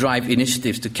drive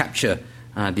initiatives to capture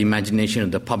the imagination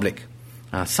of the public.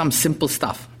 Some simple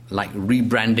stuff like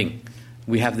rebranding.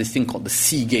 We have this thing called the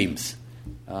SEA Games,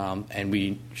 and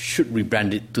we should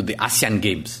rebrand it to the ASEAN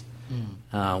Games.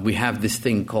 We have this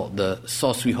thing called the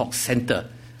Swee Hock Center.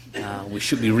 We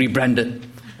should be rebranded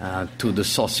to the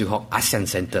Swee Hock ASEAN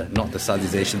Center, not the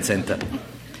Southeast Asian Center.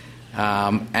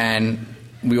 And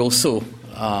we also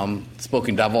spoke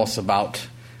in Davos about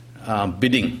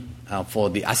bidding for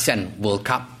the ASEAN World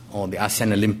Cup or the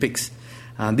ASEAN Olympics.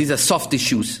 These are soft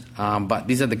issues, but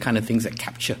these are the kind of things that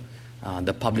capture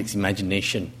the public's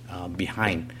imagination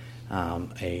behind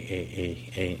an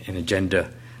agenda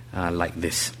like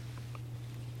this.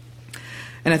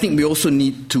 And I think we also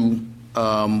need to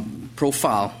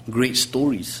profile great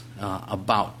stories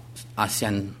about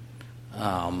ASEAN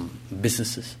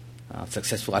businesses,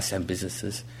 successful ASEAN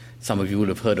businesses. Some of you would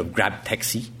have heard of Grab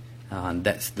Taxi.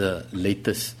 That's the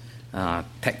latest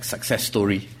tech success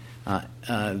story.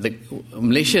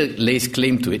 Malaysia lays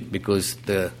claim to it because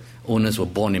the owners were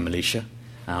born in Malaysia,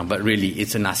 but really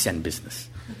it's an ASEAN business.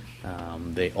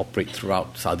 They operate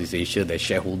throughout Southeast Asia. Their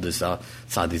shareholders are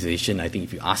Southeast Asian. I think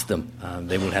if you ask them,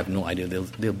 they will have no idea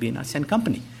they'll be an ASEAN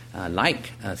company,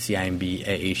 like CIMB,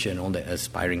 AirAsia, and all that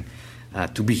aspiring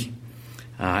to be.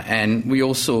 And we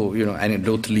also,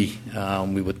 anecdotally,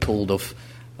 we were told of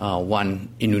one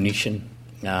Indonesian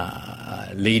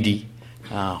lady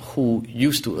who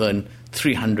used to earn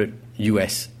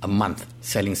 $300 a month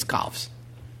selling scarves.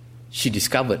 She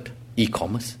discovered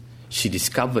e-commerce. She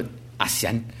discovered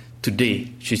ASEAN.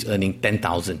 Today, she's earning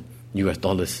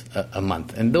 $10,000 a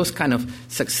month. And those kind of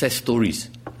success stories,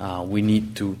 we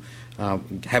need to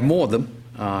have more of them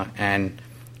and,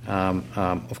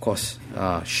 of course,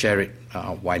 share it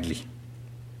widely.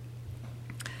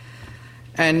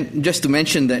 And just to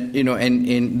mention that,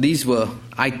 and these were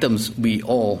items we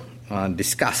all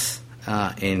discuss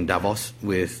in Davos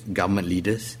with government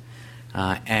leaders,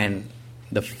 and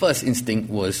the first instinct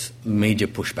was major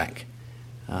pushback.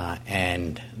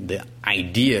 And the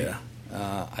idea,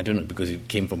 I don't know because it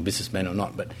came from businessmen or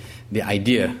not, but the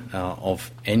idea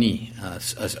of a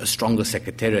stronger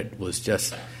secretariat was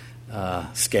just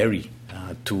scary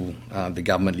to the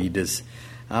government leaders.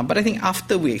 But I think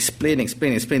after we explain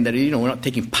that, we're not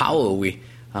taking power away,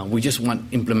 we just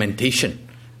want implementation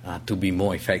to be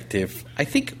more effective. I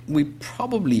think we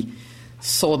probably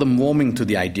saw them warming to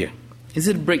the idea. Is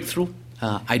it a breakthrough?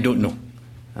 I don't know.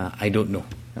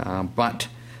 But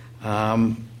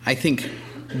I think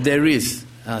there is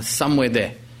somewhere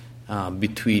there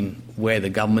between where the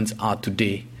governments are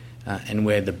today and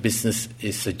where the business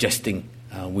is suggesting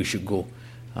we should go,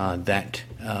 that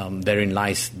therein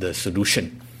lies the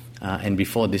solution. And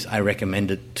before this, I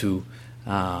recommended to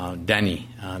Danny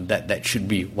that should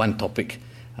be one topic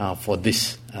for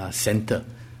this center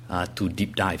to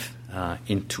deep dive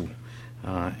into.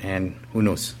 And who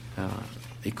knows,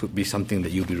 it could be something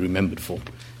that you'll be remembered for.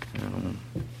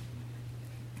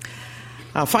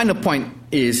 Our final point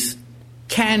is,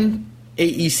 can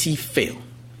AEC fail?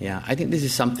 Yeah, I think this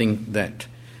is something that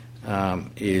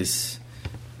is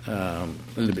a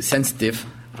little bit sensitive,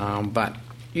 but,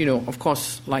 of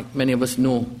course, like many of us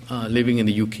know, living in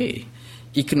the UK,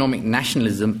 economic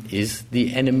nationalism is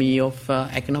the enemy of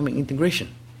economic integration.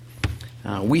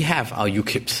 We have our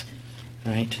UKIPs,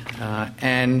 right?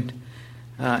 And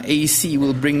AEC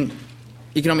will bring,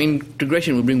 economic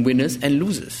integration will bring winners and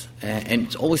losers. And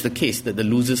it's always the case that the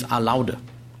losers are louder.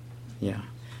 Yeah.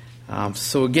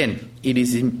 So again, it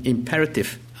is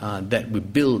imperative that we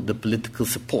build the political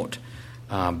support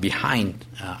behind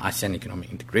ASEAN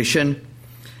economic integration.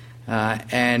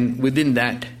 And within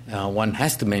that, one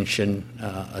has to mention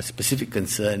a specific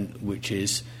concern, which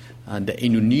is that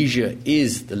Indonesia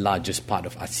is the largest part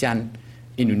of ASEAN.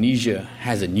 Indonesia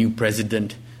has a new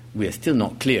president. We are still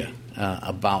not clear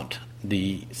about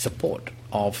the support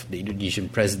of the Indonesian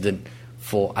president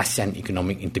for ASEAN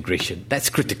economic integration. That's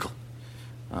critical.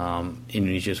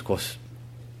 Indonesia, of course,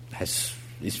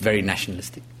 is very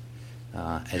nationalistic,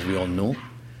 as we all know,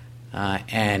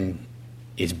 and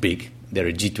it's big. They're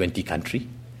a G20 country,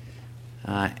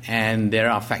 and there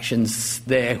are factions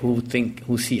there who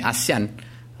see ASEAN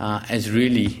as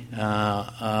really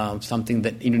something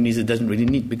that Indonesia doesn't really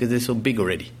need because they're so big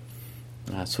already.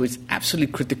 So it's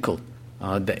absolutely critical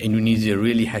that Indonesia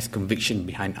really has conviction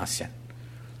behind ASEAN.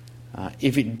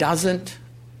 If it doesn't,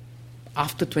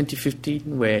 after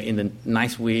 2015, where in a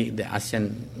nice way the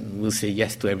ASEAN will say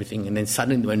yes to everything, and then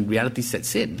suddenly when reality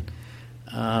sets in,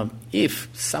 if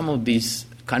some of these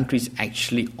countries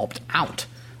actually opt out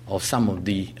of some of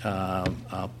the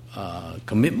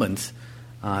commitments,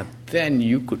 then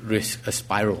you could risk a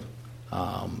spiral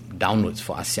downwards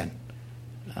for ASEAN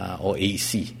or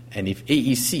AEC. And if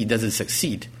AEC doesn't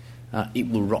succeed, it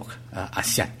will rock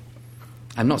ASEAN.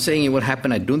 I'm not saying it will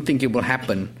happen. I don't think it will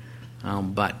happen.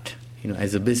 But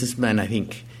as a businessman, I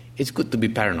think it's good to be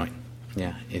paranoid.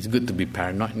 Yeah, it's good to be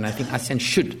paranoid, and I think ASEAN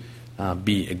should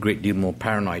be a great deal more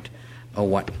paranoid of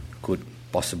what could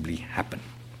possibly happen.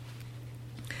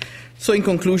 So, in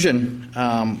conclusion,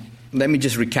 let me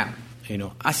just recap.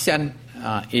 ASEAN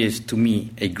is to me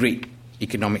a great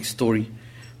economic story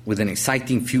with an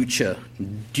exciting future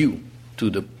due to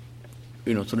the,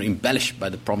 sort of embellished by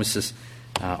the promises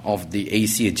of the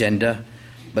AEC agenda.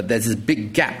 But there's this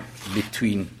big gap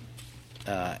between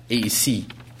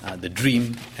AEC, the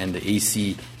dream, and the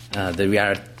AEC,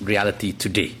 the reality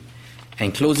today.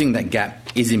 And closing that gap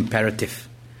is imperative.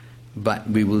 But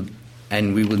we will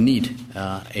need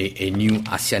a new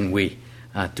ASEAN way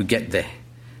to get there.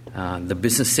 The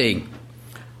business saying,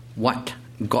 what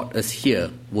got us here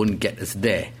won't get us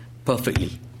there,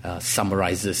 perfectly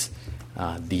summarizes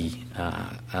the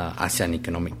ASEAN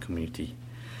Economic Community.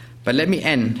 But let me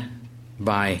end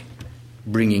by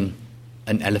bringing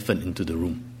an elephant into the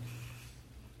room.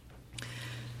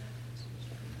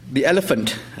 The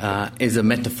elephant is a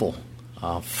metaphor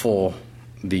for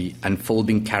the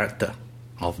unfolding character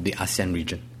of the ASEAN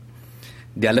region.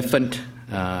 The elephant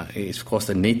is, of course,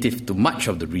 a native to much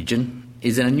of the region,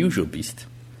 is an unusual beast,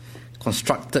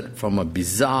 constructed from a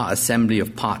bizarre assembly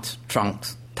of parts,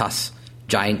 trunks, tusks,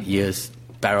 giant ears,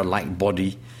 barrel-like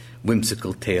body,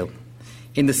 whimsical tail.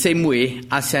 In the same way,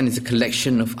 ASEAN is a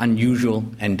collection of unusual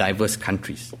and diverse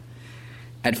countries.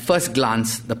 At first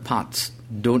glance, the parts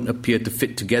don't appear to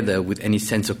fit together with any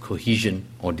sense of cohesion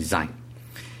or design.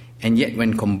 And yet,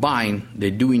 when combined,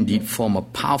 they do indeed form a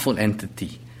powerful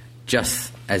entity,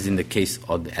 just as in the case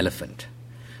of the elephant.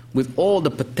 With all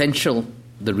the potential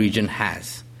the region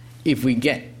has, if we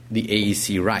get the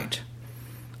AEC right,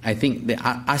 I think the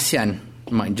ASEAN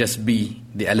might just be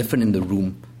the elephant in the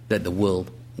room that the world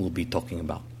will be talking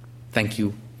about. Thank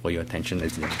you for your attention,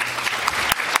 ladies and gentlemen.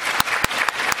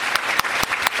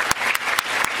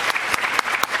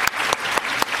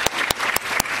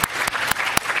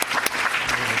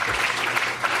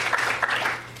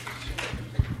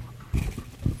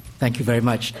 Thank you very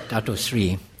much, Dato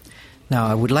Sri. Now,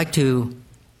 I would like to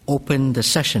open the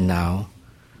session now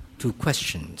to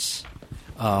questions.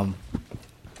 Okay,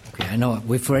 I know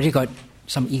we've already got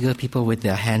some eager people with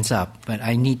their hands up, but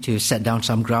I need to set down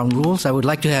some ground rules. I would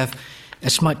like to have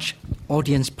as much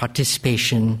audience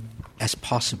participation as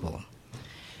possible.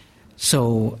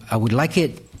 So I would like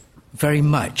it very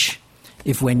much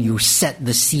if when you set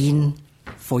the scene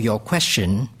for your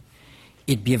question,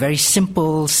 it'd be a very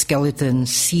simple skeleton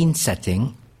scene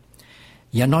setting.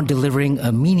 You're not delivering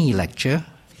a mini lecture.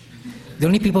 The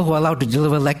only people who are allowed to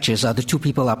deliver lectures are the two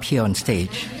people up here on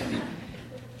stage.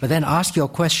 But then ask your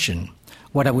question.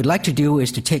 What I would like to do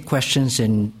is to take questions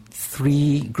in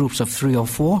 3 groups of 3 or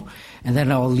 4, and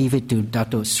then I'll leave it to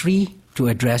Dato Sri to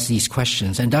address these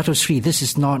questions. And Dato Sri, this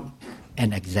is not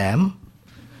an exam.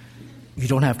 You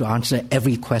don't have to answer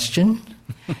every question.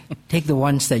 Take the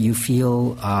ones that you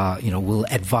feel will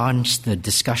advance the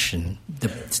discussion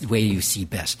the way you see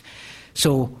best.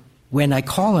 So when I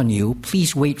call on you,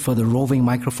 please wait for the roving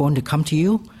microphone to come to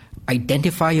you.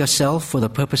 Identify yourself for the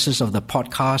purposes of the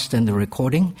podcast and the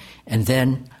recording, and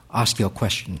then ask your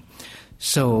question.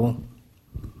 So,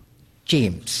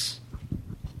 James.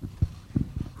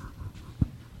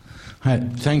 Hi,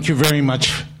 thank you very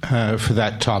much for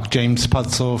that talk. James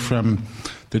Putzel from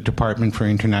the Department for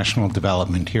International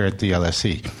Development here at the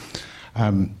LSE.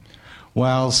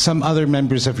 While some other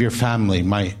members of your family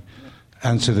might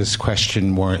answer this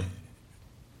question more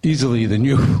easily than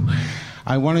you,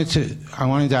 I wanted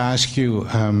to ask you,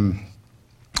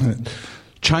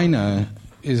 China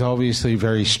is obviously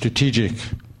very strategic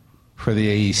for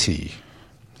the AEC,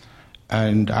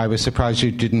 and I was surprised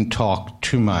you didn't talk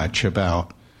too much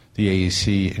about the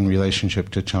AEC in relationship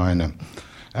to China.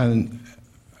 And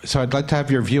so I'd like to have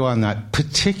your view on that,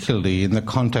 particularly in the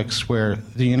context where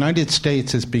the United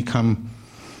States has become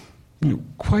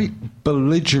quite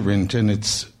belligerent in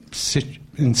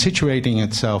situating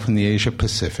itself in the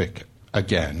Asia-Pacific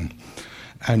again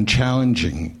and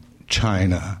challenging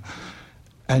China.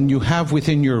 And you have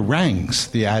within your ranks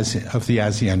of the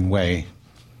ASEAN way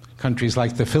countries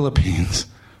like the Philippines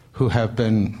who have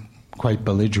been quite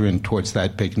belligerent towards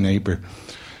that big neighbor.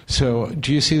 So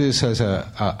do you see this as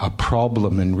a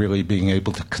problem in really being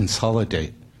able to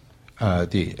consolidate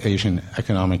the Asian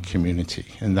Economic Community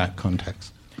in that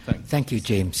context? Thank you,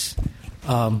 James.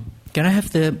 Can I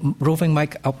have the roving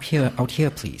mic out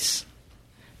here, please?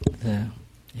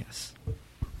 Yes.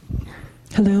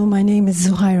 Hello, my name is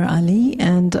Zuhaira Ali,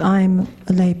 and I'm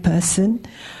a layperson.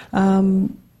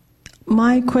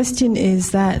 My question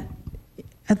is that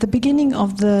at the beginning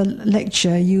of the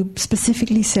lecture, you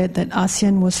specifically said that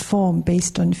ASEAN was formed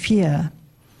based on fear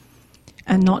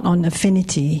and not on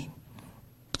affinity.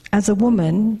 As a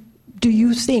woman, do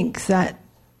you think that,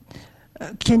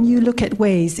 can you look at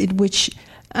ways in which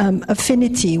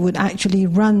affinity would actually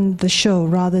run the show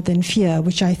rather than fear,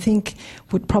 which I think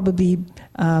would probably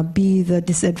be the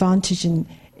disadvantage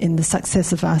in the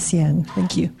success of ASEAN?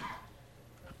 Thank you.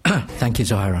 Thank you,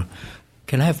 Zohara.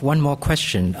 Can I have one more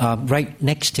question? Right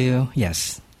next to,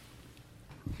 yes.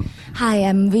 Hi,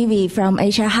 I'm Vivi from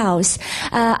Asia House.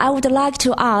 I would like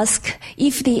to ask,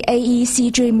 if the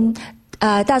AEC dream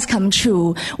does come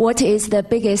true, what is the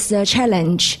biggest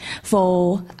challenge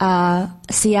for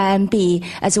CIMB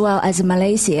as well as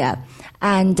Malaysia?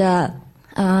 And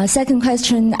second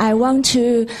question, I want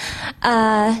to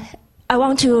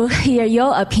hear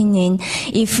your opinion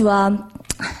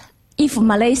if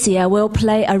Malaysia will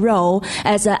play a role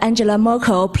as Angela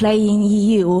Merkel playing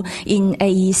EU in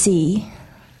AEC.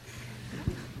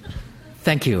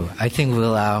 Thank you. I think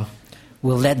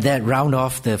we'll let that round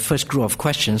off the first group of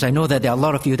questions. I know that there are a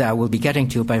lot of you that I will be getting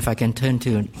to, but if I can turn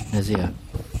to Nazir.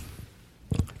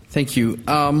 Thank you.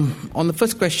 On the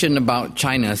first question about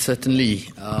China, certainly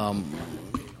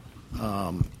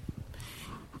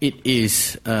it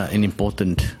is an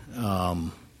important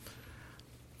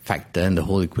factor in the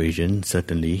whole equation,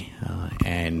 certainly.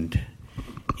 And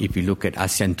if you look at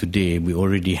ASEAN today, we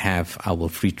already have our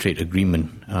free trade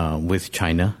agreement with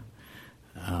China.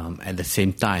 At the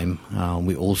same time,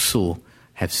 we also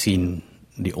have seen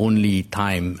the only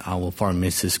time our foreign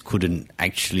ministers couldn't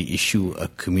actually issue a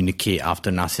communique after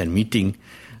an ASEAN meeting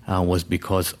was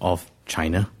because of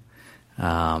China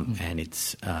and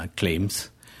its claims.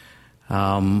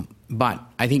 But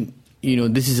I think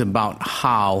this is about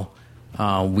how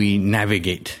we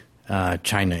navigate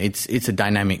China. It's a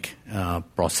dynamic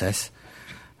process,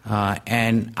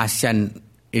 and ASEAN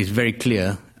is very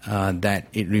clear that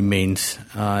it remains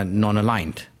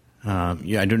non-aligned.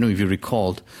 I don't know if you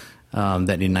recalled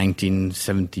that in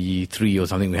 1973 or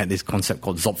something we had this concept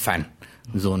called ZOPFAN,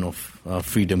 Zone of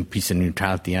Freedom, Peace and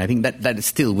Neutrality. And I think that is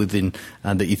still within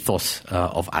the ethos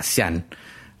of ASEAN.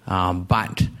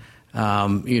 But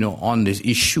on this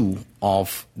issue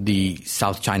of the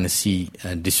South China Sea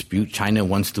dispute, China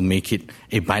wants to make it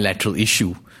a bilateral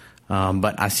issue.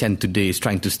 But ASEAN today is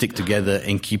trying to stick together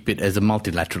and keep it as a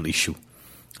multilateral issue.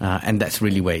 And that's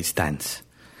really where it stands.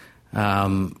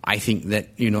 I think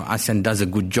that, ASEAN does a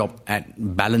good job at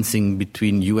balancing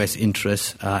between U.S.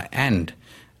 interests and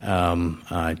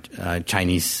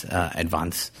Chinese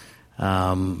advance.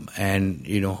 I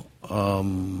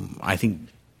think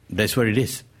that's where it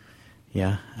is.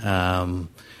 Yeah.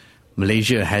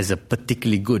 Malaysia has a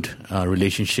particularly good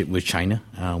relationship with China.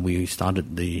 We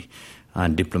started the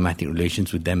diplomatic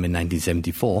relations with them in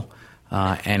 1974.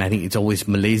 And I think it's always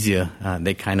Malaysia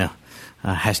that kind of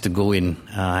has to go in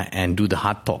and do the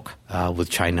hard talk with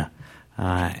China.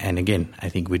 And again, I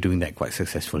think we're doing that quite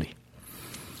successfully.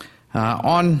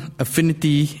 On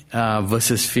affinity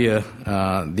versus fear,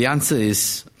 the answer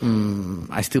is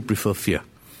I still prefer fear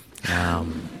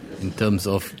in terms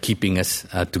of keeping us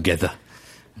together.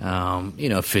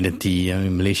 Affinity,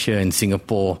 Malaysia and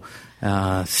Singapore,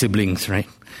 siblings, right?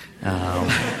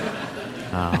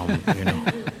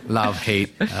 Love,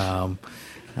 hate,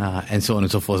 and so on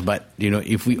and so forth. But,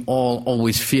 if we all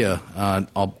always fear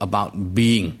about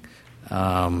being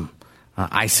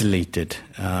isolated,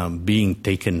 being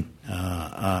taken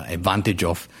advantage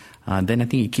of, then I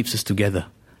think it keeps us together.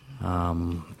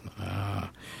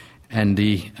 And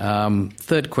the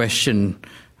third question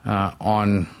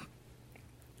on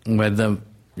whether,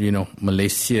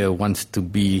 Malaysia wants to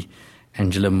be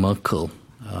Angela Merkel,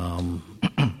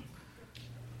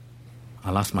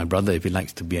 I'll ask my brother if he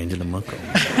likes to be Angela Merkel.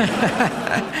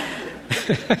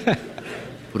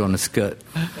 Put on a skirt.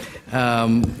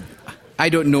 I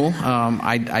don't know.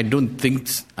 I don't think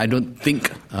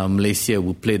Malaysia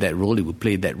will play that role. It will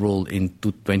play that role in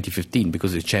 2015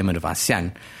 because it's chairman of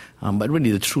ASEAN. But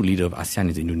really, the true leader of ASEAN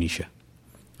is Indonesia.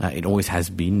 It always has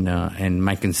been, and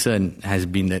my concern has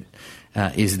been that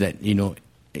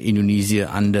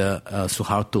Indonesia under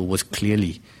Suharto was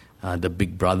clearly the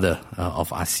big brother of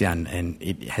ASEAN, and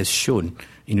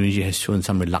Indonesia has shown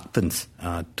some reluctance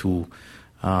to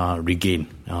regain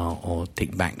or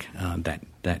take back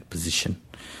that position.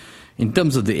 In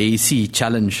terms of the AEC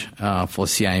challenge for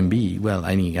CIMB, well,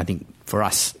 I think for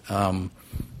us,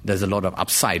 there's a lot of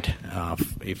upside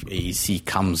if AEC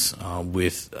comes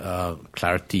with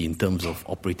clarity in terms of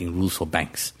operating rules for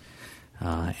banks.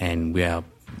 And we are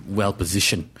well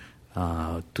positioned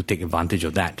to take advantage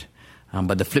of that.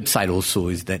 But the flip side also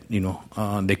is that,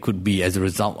 there could be, as a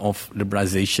result of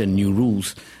liberalization, new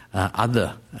rules,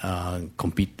 other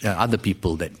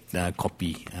people that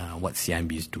copy what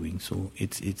CIMB is doing. So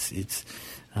it's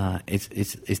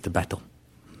the battle.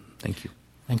 Thank you.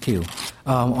 Thank you.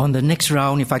 On the next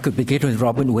round, if I could begin with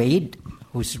Robert Wade,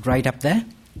 who's right up there.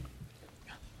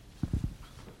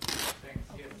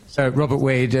 Robert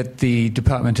Wade at the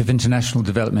Department of International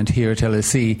Development here at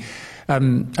LSE.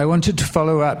 I wanted to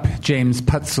follow up James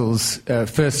Putzel's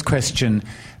first question.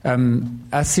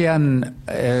 ASEAN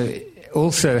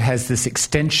also has this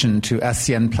extension to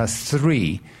ASEAN Plus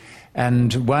 3,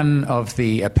 and one of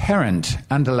the apparent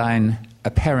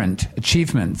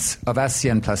achievements of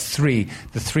ASEAN Plus 3,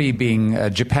 the three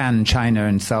being Japan, China,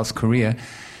 and South Korea,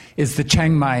 is the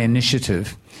Chiang Mai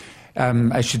Initiative.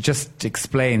 I should just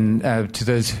explain to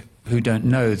those who don't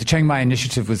know, the Chiang Mai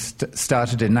Initiative was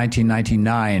started in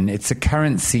 1999. It's a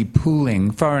currency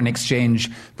pooling, foreign exchange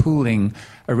pooling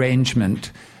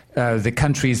arrangement. The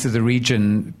countries of the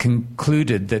region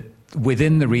concluded that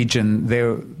within the region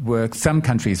there were some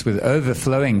countries with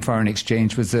overflowing foreign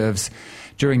exchange reserves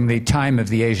during the time of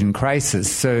the Asian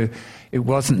crisis. So it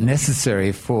wasn't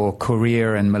necessary for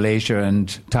Korea and Malaysia and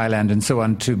Thailand and so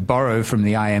on to borrow from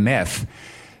the IMF.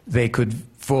 They could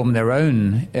form their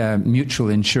own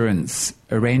mutual insurance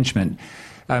arrangement.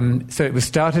 So it was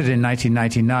started in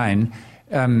 1999.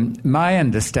 My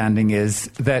understanding is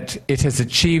that it has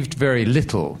achieved very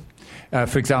little.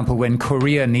 For example, when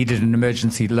Korea needed an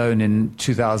emergency loan in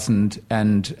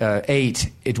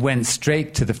 2008, it went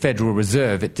straight to the Federal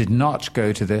Reserve. It did not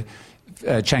go to the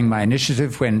Chiang Mai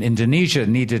Initiative. When Indonesia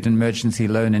needed an emergency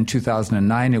loan in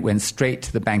 2009, it went straight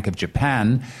to the Bank of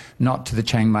Japan, not to the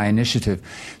Chiang Mai Initiative.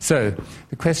 So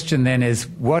the question then is,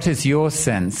 what is your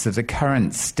sense of the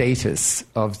current status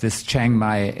of this Chiang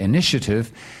Mai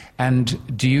Initiative, and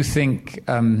do you think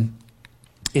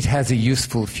it has a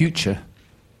useful future?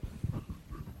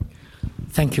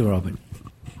 Thank you, Robert.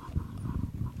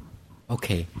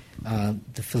 Okay,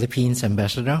 the Philippines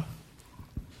ambassador.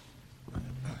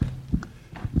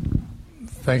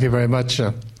 Thank you very much,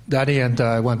 Danny, and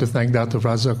I want to thank Dato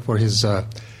Razak for his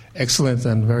excellent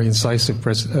and very incisive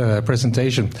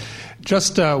presentation.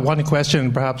 Just one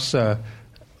question, perhaps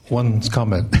one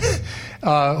comment.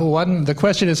 The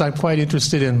question is, I'm quite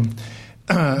interested in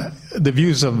the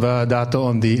views of Dato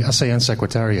on the ASEAN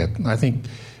Secretariat. I think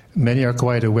many are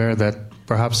quite aware that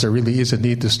perhaps there really is a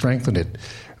need to strengthen it.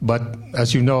 But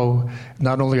as you know,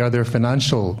 not only are there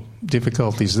financial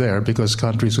difficulties there, because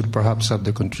countries would perhaps have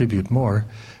to contribute more,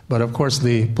 but of course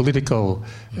the political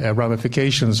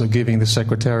ramifications of giving the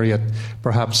Secretariat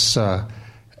perhaps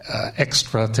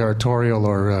extraterritorial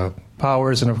or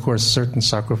powers, and of course certain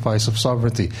sacrifice of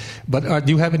sovereignty. But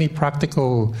do you have any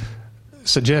practical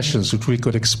suggestions which we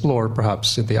could explore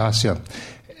perhaps in the ASEAN?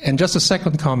 And just a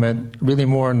second comment, really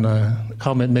more on a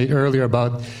comment made earlier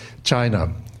about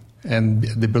China and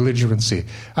the belligerency.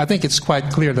 I think it's quite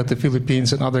clear that the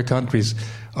Philippines and other countries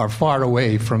are far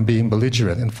away from being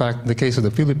belligerent. In fact, in the case of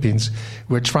the Philippines,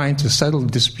 we're trying to settle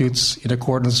disputes in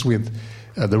accordance with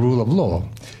the rule of law.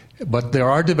 But there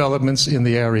are developments in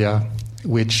the area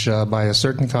which, by a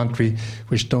certain country,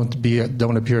 which don't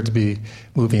appear to be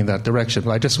moving in that direction.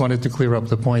 But I just wanted to clear up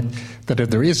the point that if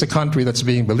there is a country that's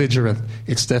being belligerent,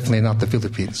 it's definitely not the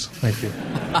Philippines. Thank you.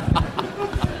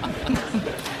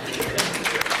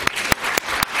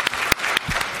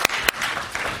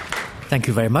 Thank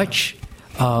you very much.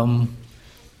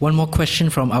 One more question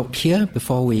from out here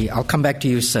before I'll come back to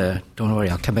you, sir. Don't worry,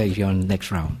 I'll come back to you on the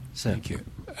next round. Sir. Thank you.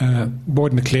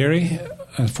 Boyd McCleary,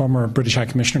 former British High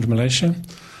Commissioner to Malaysia.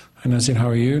 Hi, Nazir, how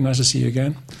are you? Nice to see you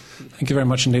again. Thank you very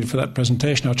much indeed for that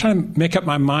presentation. I was trying to make up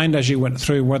my mind as you went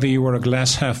through whether you were a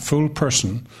glass half full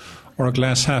person or a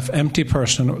glass half empty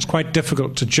person. It was quite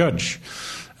difficult to judge.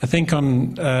 I think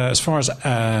as far as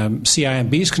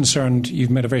CIMB is concerned, you've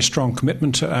made a very strong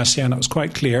commitment to ASEAN. It was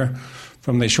quite clear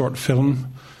from the short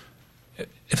film.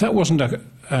 If that wasn't an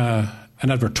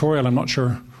advertorial, I'm not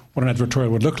sure what an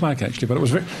advertorial would look like, actually, but it was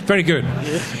very, very good.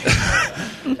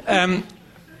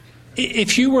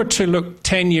 If you were to look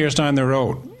 10 years down the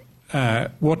road,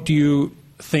 what do you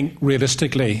think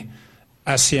realistically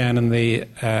ASEAN and the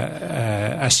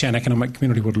ASEAN Economic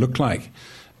Community would look like?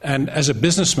 And as a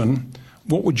businessman,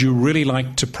 what would you really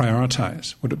like to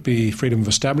prioritize? Would it be freedom of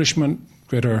establishment,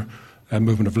 greater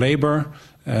movement of labour,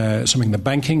 something in the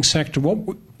banking sector?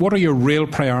 What are your real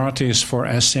priorities for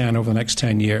ASEAN over the next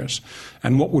 10 years?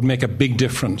 And what would make a big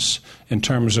difference in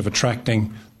terms of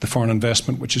attracting the foreign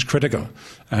investment, which is critical?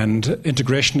 And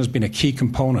integration has been a key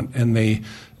component in the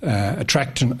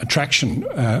attraction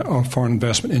of foreign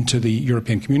investment into the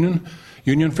European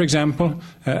Union, for example.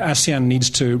 ASEAN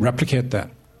needs to replicate that.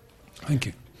 Thank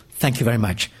you. Thank you very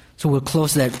much. So we'll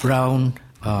close that round,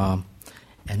 and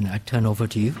I turn over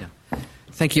to you. Yeah.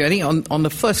 Thank you. I think on the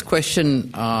first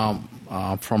question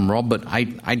from Robert, I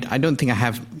don't think I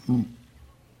have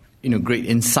great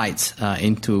insights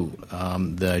into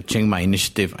the Chiang Mai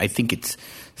Initiative. I think it's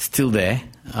still there,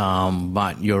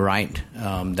 but you're right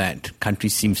that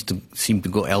countries seem to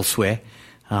go elsewhere.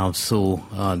 So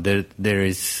there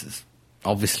is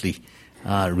obviously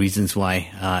reasons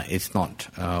why it's not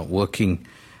working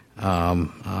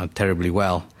terribly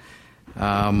well.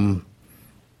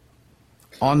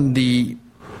 On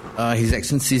His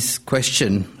Excellency's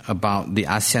question about the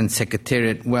ASEAN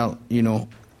Secretariat, well,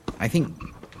 I think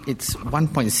it's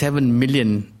 $1.7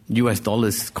 million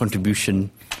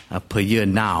contribution per year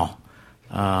now.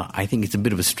 I think it's a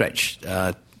bit of a stretch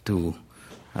to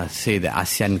say that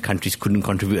ASEAN countries couldn't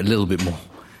contribute a little bit more.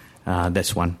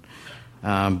 That's one.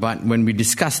 But when we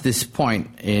discussed this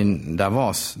point in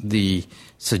Davos, the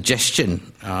suggestion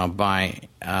by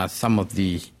some of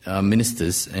the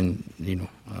ministers, and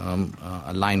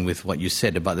align with what you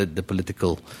said about the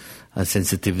political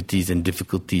sensitivities and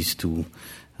difficulties to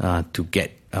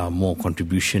get more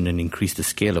contribution and increase the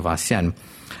scale of ASEAN.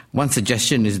 One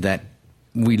suggestion is that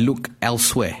we look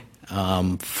elsewhere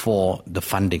for the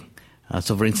funding.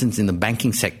 So, for instance, in the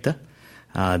banking sector,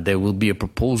 there will be a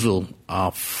proposal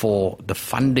for the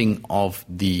funding of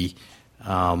the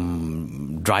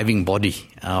driving body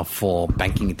for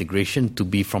banking integration to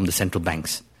be from the central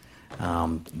banks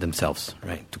themselves,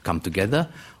 right, to come together,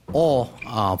 or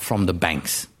from the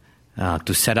banks.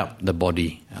 to set up the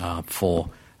body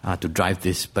to drive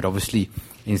this. But obviously,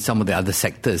 in some of the other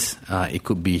sectors, it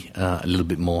could be a little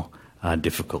bit more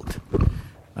difficult.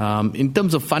 In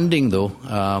terms of funding, though,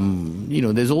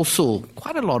 there's also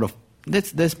quite a lot of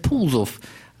there's pools of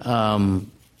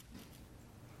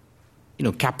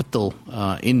capital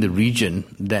in the region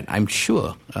that I'm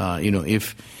sure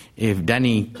if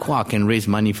Danny Quah can raise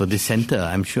money for this center,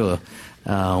 I'm sure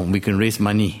we can raise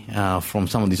money from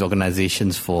some of these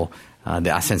organizations for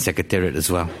the ASEAN Secretariat as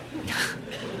well.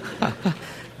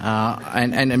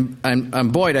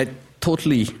 And Boyd, I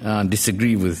totally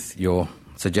disagree with your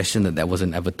suggestion that was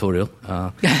an advertorial.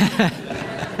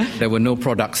 There were no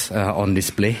products on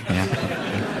display. Yeah.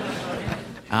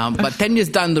 But 10 years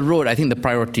down the road, I think the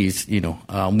priority is,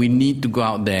 we need to go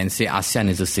out there and say ASEAN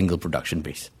is a single production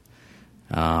base.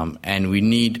 And we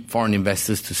need foreign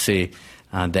investors to say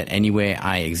that anywhere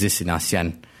I exist in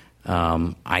ASEAN,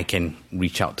 I can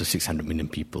reach out to 600 million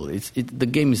people. The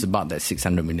game is about that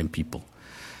 600 million people.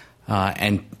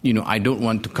 And I don't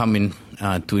want to come in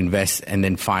to invest and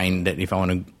then find that if I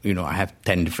want to, I have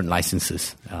 10 different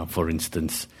licenses, for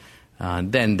instance.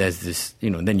 Then there's this,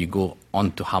 then you go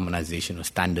on to harmonization of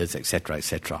standards, etc.,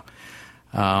 etc.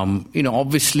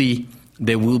 Obviously,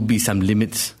 there will be some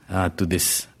limits to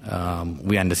this.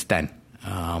 We understand.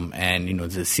 And,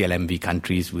 the CLMV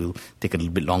countries will take a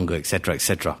little bit longer, etc.,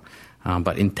 etc.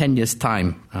 But in 10 years'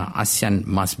 time, ASEAN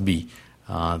must be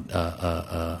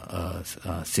a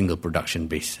single production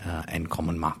base and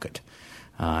common market.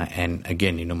 And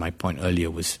again, my point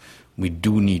earlier was we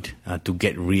do need to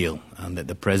get real, that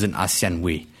the present ASEAN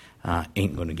way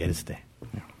ain't going to get us there.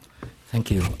 Yeah.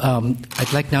 Thank you.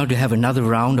 I'd like now to have another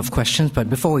round of questions, but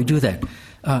before we do that,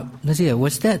 Nazir,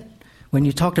 was that, when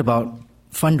you talked about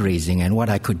fundraising and what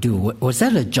I could do, was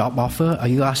that a job offer? Are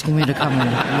you asking me to come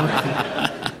and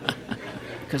work?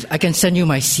 Because I can send you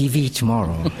my CV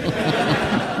tomorrow.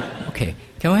 Okay.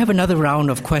 Can we have another round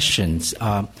of questions?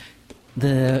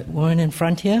 The woman in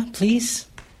front here, please.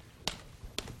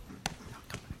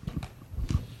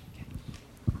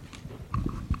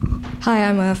 Hi,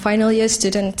 I'm a final year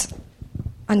student,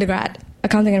 undergrad,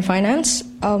 accounting and finance.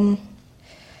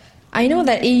 I know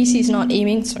that AEC is not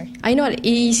aiming. I know that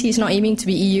AEC is not aiming to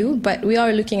be EU, but we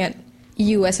are looking at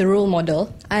EU as a role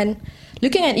model. And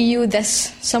looking at EU, there's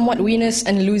somewhat winners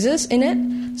and losers in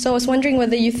it. So I was wondering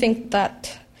whether you think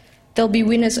that there'll be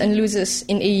winners and losers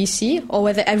in AEC, or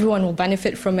whether everyone will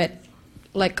benefit from it,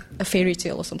 like a fairy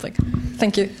tale or something.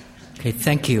 Thank you. Okay,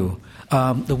 thank you.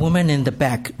 The woman in the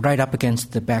back, right up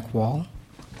against the back wall.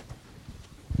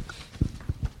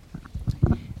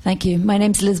 Thank you. My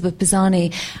name's Elizabeth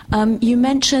Pisani. You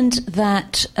mentioned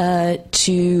that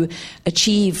to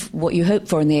achieve what you hope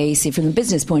for in the AEC from the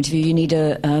business point of view, you need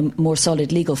a more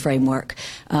solid legal framework.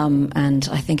 And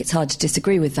I think it's hard to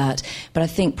disagree with that. But I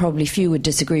think probably few would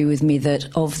disagree with me that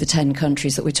of the 10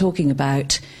 countries that we're talking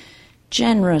about,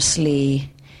 generously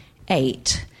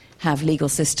 8 have legal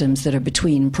systems that are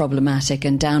between problematic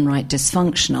and downright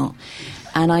dysfunctional.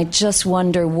 And I just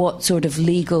wonder what sort of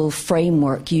legal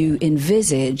framework you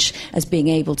envisage as being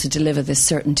able to deliver this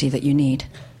certainty that you need.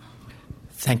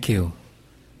 Thank you.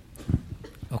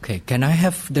 Okay, can I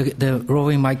have the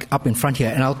roving mic up in front here?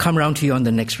 And I'll come round to you on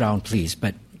the next round, please,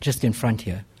 but just in front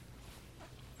here.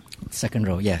 Second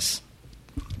row, yes.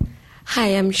 Hi,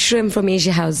 I'm Shrim from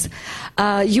Asia House.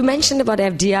 You mentioned about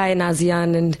FDI in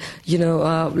ASEAN, and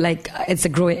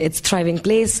it's thriving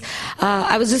place.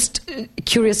 I was just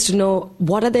curious to know,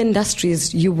 what are the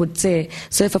industries you would say?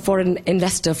 So, if a foreign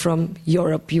investor from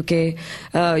Europe, UK,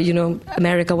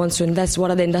 America wants to invest,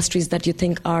 what are the industries that you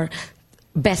think are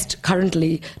best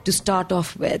currently to start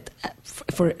off with,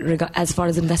 as far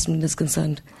as investment is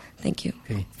concerned? Thank you.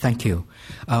 Okay, thank you.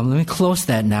 Let me close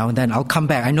that now, and then I'll come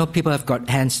back. I know people have got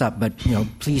hands up, but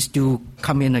please do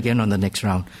come in again on the next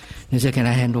round. Nazir, can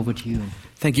I hand over to you?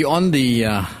 Thank you. On the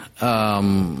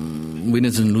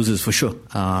winners and losers, for sure.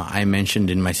 I mentioned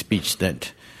in my speech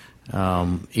that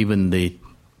even the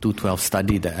 212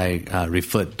 study that I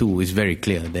referred to is very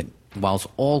clear that whilst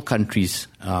all countries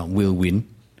will win,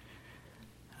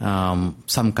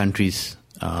 some countries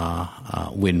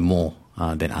win more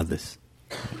than others.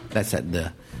 That's at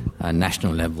the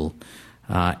national level.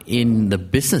 In the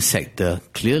business sector,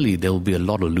 clearly there will be a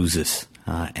lot of losers.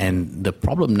 And the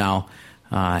problem now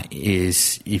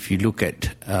is, if you look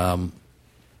at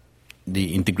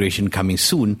the integration coming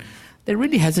soon, there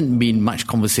really hasn't been much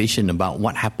conversation about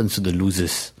what happens to the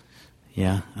losers.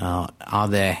 Yeah, are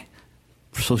there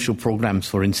social programs,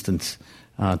 for instance,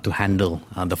 to handle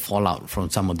the fallout from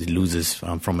some of the losers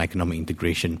from economic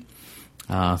integration?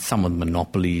 Some of the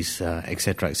monopolies,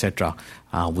 etc.,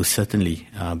 will certainly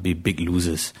be big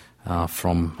losers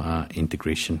from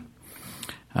integration.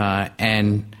 But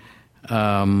in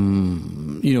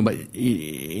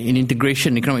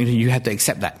integration, economic, you have to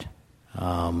accept that.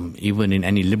 Even in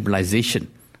any liberalization,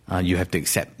 you have to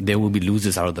accept there will be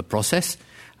losers out of the process,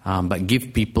 but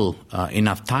give people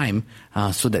enough time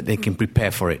so that they can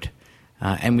prepare for it.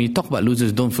 And when you talk about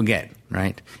losers, don't forget,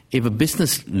 right? If a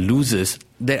business loses,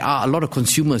 there are a lot of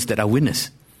consumers that are winners,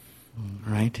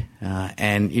 right?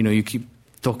 And you keep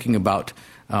talking about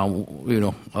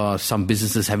some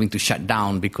businesses having to shut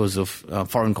down because of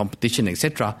foreign competition,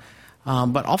 etc.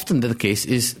 But often the case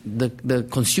is the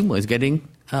consumer is getting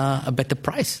a better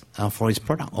price for his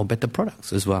product or better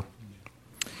products as well.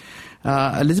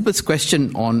 Elizabeth's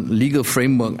question on legal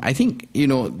framework, I think,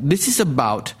 this is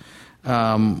about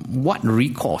what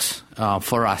recourse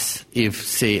for us if,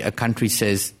 say, a country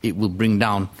says it will bring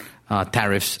down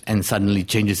tariffs and suddenly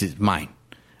changes its mind.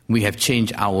 We have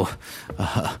changed our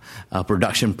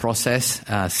production process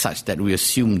such that we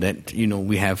assume that,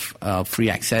 we have free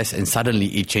access and suddenly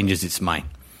it changes its mind.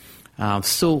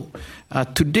 So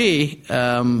today,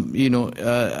 the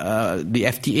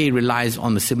FTA relies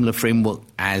on the similar framework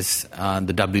as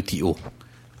the WTO.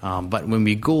 But when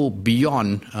we go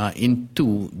beyond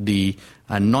into the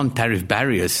non-tariff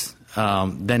barriers,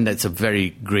 then that's a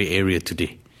very grey area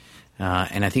today.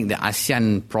 And I think the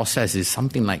ASEAN process is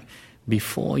something like,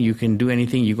 before you can do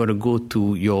anything, you got to go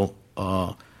to you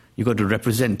got to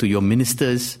represent to your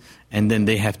ministers, and then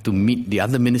they have to meet the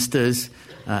other ministers,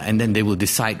 and then they will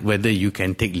decide whether you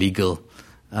can take legal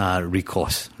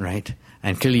recourse, right?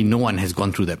 And clearly no one has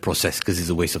gone through that process because it's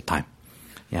a waste of time.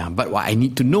 Yeah, but what I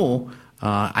need to know,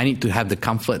 I need to have the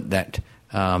comfort that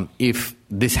if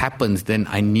this happens, then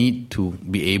I need to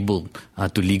be able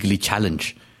to legally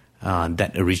challenge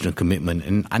that original commitment.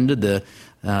 And under the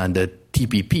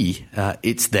TPP,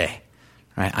 it's there.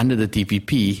 Right? Under the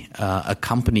TPP, a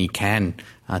company can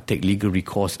take legal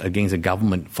recourse against a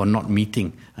government for not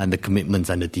meeting the commitments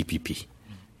under TPP.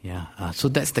 Yeah, so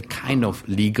that's the kind of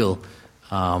legal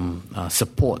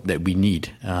support that we need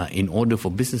in order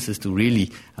for businesses to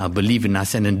really believe in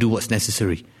ASEAN and do what's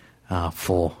necessary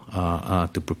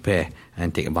to prepare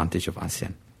and take advantage of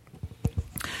ASEAN.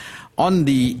 On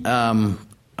the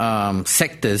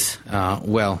sectors,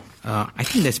 I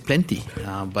think there's plenty,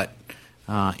 but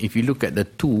if you look at the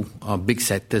two big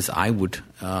sectors I would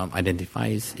identify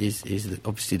is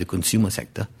obviously the consumer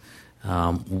sector,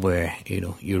 where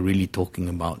you're really talking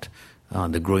about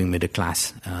the growing middle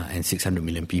class and 600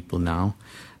 million people now,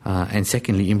 and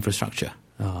secondly infrastructure,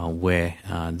 where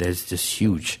there's just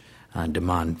huge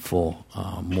demand for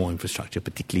more infrastructure,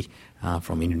 particularly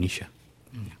from Indonesia.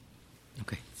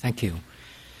 Okay, thank you.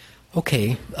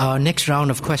 Okay, next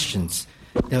round of questions.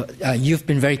 You've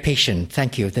been very patient.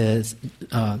 Thank you. There's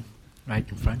right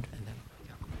in front. And then,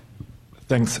 yeah.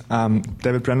 Thanks.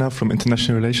 David Brenner from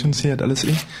International Relations here at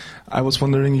LSE. I was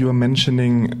wondering, you were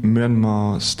mentioning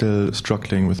Myanmar still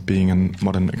struggling with being a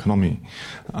modern economy.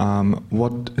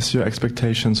 What is your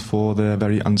expectations for the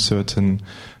very uncertain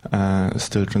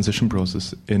still transition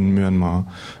process in Myanmar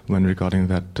when regarding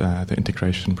that the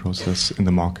integration process in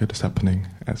the market is happening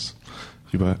as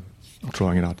you were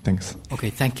drawing it out? Thanks. Okay,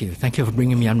 thank you. Thank you for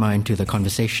bringing Myanmar into the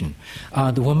conversation.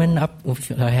 The woman up with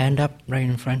her hand up right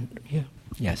in front here.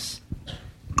 Yes.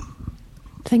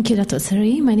 Thank you, Dato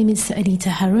Sri. My name is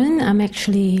Anita Harun. I'm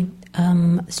actually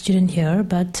a student here,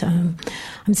 but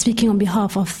I'm speaking on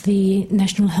behalf of the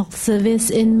National Health Service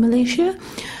in Malaysia.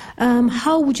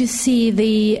 How would you see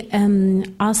the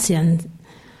ASEAN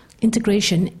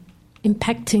integration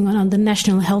impacting on the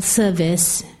National Health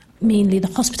Service, mainly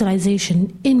the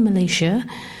hospitalization in Malaysia?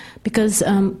 Because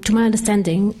to my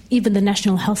understanding, even the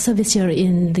National Health Service here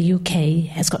in the UK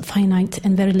has got finite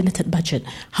and very limited budget.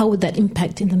 How would that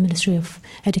impact in the Ministry of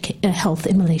Health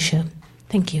in Malaysia?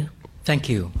 Thank you. Thank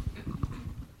you.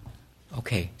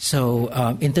 Okay, so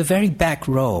in the very back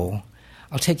row,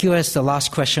 I'll take you as the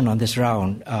last question on this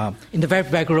round. In the very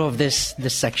back row of this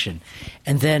section.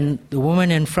 And then the woman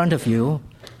in front of you,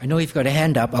 I know you've got a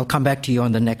hand up. I'll come back to you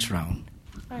on the next round.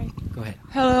 Hi. Go ahead.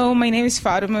 Hello, my name is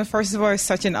Fatima. First of all, it's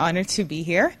such an honor to be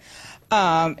here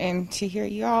and to hear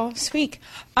you all speak.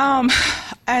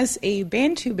 As a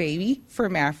Bantu baby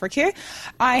from Africa,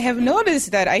 I have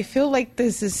noticed that I feel like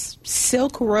this is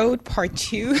Silk Road Part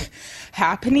 2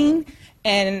 happening.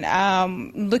 And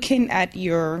looking at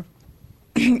your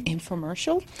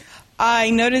infomercial, I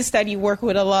noticed that you work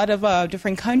with a lot of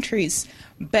different countries,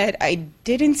 but I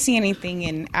didn't see anything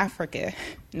in Africa,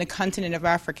 in the continent of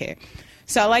Africa.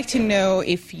 So I'd like to know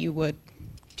if you would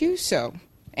do so,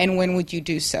 and when would you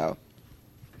do so?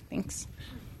 Thanks.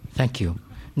 Thank you.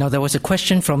 Now, there was a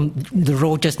question from the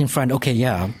row just in front. Okay,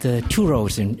 yeah, the 2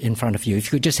 rows in front of you. If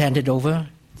you could just hand it over.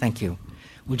 Thank you.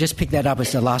 We'll just pick that up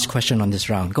as the last question on this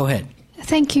round. Go ahead.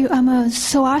 Thank you. I'm a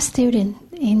SOAS student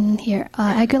in here.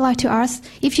 I would like to ask,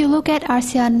 if you look at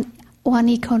ASEAN One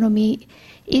economy,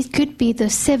 it could be the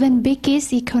 7th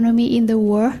biggest economy in the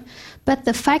world. But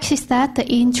the fact is that the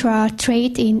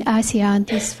intra-trade in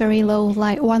ASEAN is very low,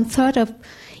 like 1/3 of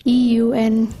EU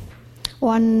and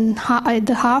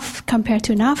the half compared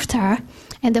to NAFTA.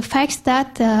 And the fact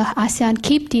that ASEAN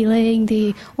keep delaying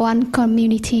the one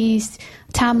community's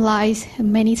timelines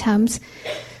many times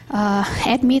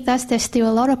admit that there's still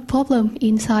a lot of problem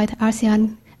inside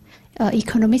ASEAN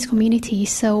economic community.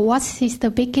 So what is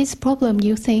the biggest problem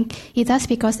you think? Is that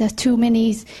because there's too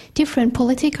many different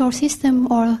political systems,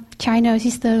 or China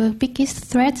is the biggest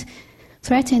threat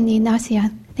in ASEAN?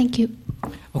 Thank you.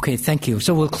 Okay, thank you.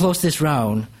 So we'll close this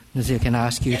round. Nazir, can I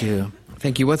ask you to...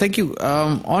 Thank you. Well, thank you.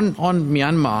 On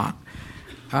Myanmar,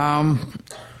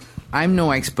 I'm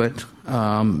no expert.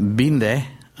 Been there,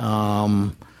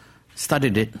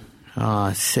 studied it,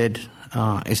 said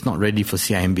it's not ready for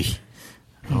CIMB.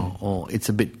 Or it's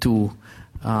a bit too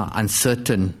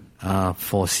uncertain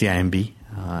for CIMB,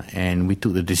 and we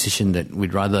took the decision that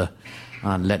we'd rather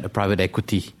let a private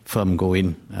equity firm go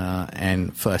in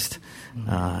and first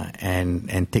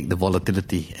and take the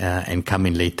volatility and come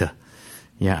in later.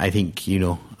 Yeah, I think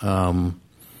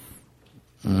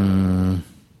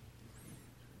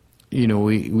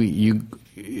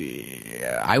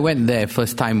I went there.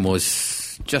 First time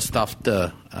was just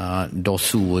after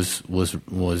Dosu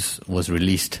was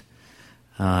released,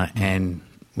 and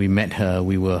we met her.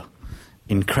 We were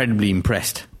incredibly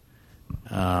impressed,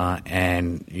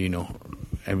 and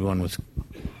everyone was.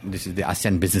 This is the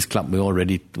ASEAN Business Club. We all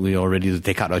ready to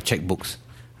take out our checkbooks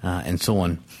and so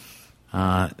on.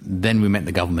 Then we met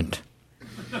the government.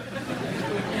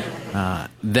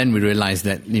 Then we realized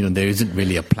that there isn't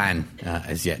really a plan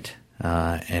as yet,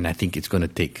 and I think it's going to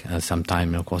take some time.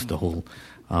 And of course, the whole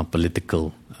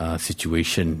political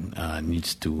situation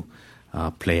needs to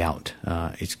play out.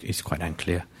 It's quite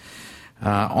unclear.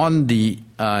 On the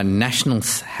National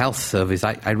Health Service,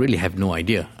 I really have no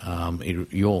idea.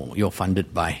 You're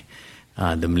funded by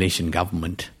the Malaysian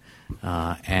government,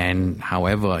 and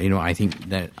however, I think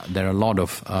that there are a lot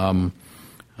of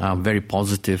very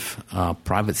positive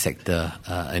private sector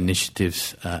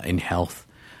initiatives in health,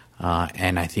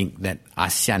 and I think that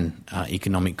ASEAN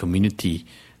Economic Community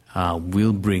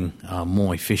will bring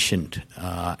more efficient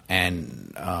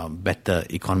and better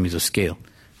economies of scale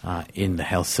in the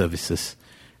health services.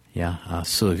 Yeah.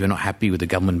 So if you're not happy with the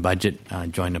government budget,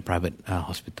 join a private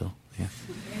hospital. Yeah.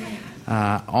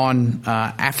 On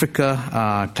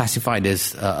Africa, classified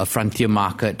as a frontier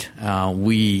market,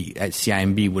 we at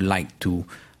CIMB would like to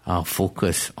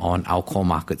focus on our core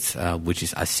markets, which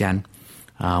is ASEAN.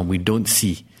 We don't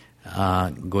see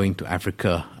going to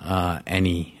Africa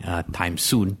any time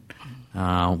soon.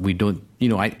 We don't,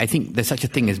 I think there's such a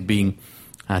thing as being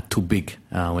too big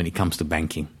when it comes to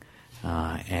banking.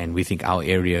 And we think our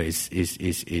area is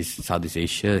Southeast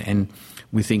Asia, and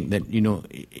we think that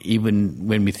even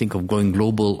when we think of going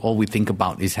global, all we think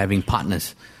about is having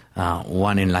partners,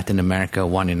 one in Latin America,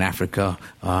 one in Africa,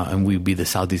 and we'll be the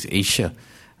Southeast Asia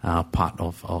part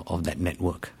of that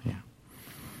network. Yeah.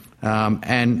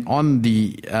 And on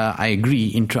the, I agree,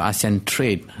 intra-ASEAN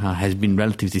trade has been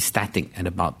relatively static at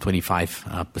about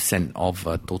 25% of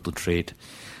total trade.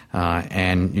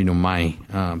 And my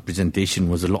presentation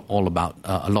was a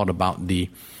lot about the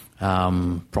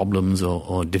problems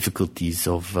or difficulties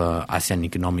of ASEAN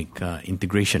economic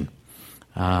integration.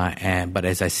 But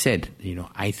as I said,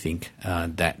 I think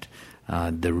that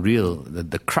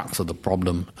the crux of the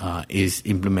problem is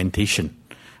implementation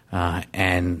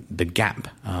and the gap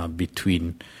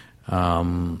between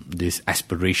this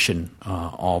aspiration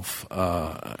of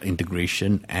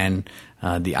integration and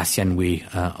the ASEAN way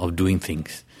of doing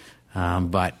things.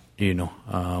 But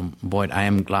Boyd, I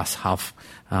am glass half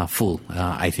full.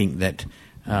 I think that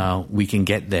we can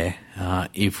get there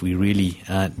if we really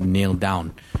nail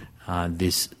down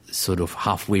this sort of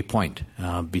halfway point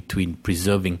between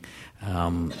preserving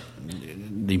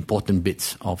the important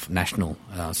bits of national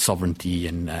sovereignty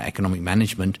and economic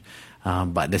management,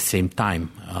 but at the same time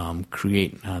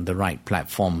create the right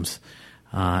platforms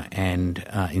and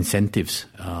incentives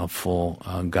for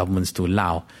governments to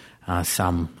allow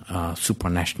some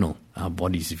supranational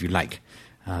bodies, if you like,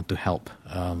 to help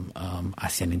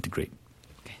ASEAN integrate.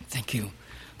 Okay, thank you.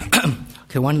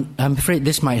 Okay, I'm afraid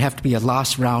this might have to be a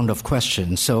last round of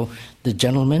questions. So the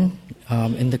gentleman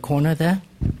in the corner there.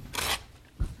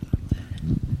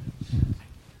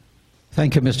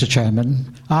 Thank you, Mr.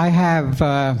 Chairman. I have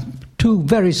two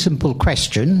very simple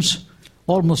questions,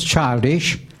 almost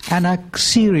childish, and a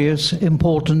serious,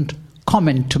 important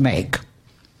comment to make.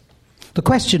 The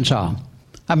questions are,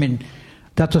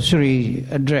 Dato Sri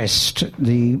addressed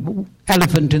the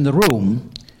elephant in the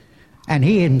room, and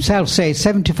he himself says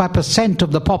 75%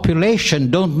 of the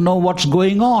population don't know what's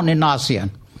going on in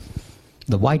ASEAN.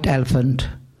 The white elephant,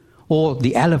 or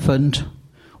the elephant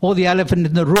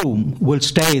in the room will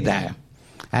stay there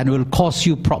and will cause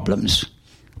you problems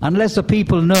unless the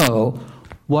people know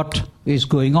what is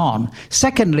going on.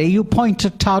 Secondly, you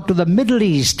pointed out to the Middle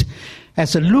East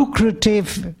as a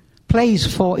lucrative place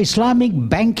for Islamic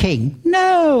banking.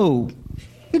 No!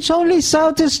 It's only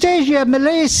Southeast Asia,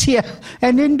 Malaysia,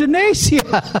 and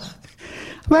Indonesia.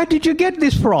 Where did you get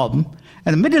this from?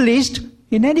 And the Middle East,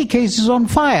 in any case, is on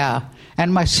fire.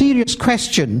 And my serious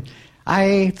question,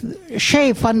 I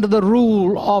chafe under the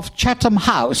rule of Chatham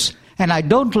House, and I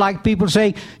don't like people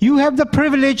saying, you have the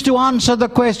privilege to answer the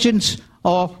questions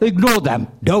or ignore them.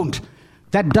 Don't.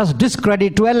 That does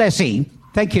discredit to LSE.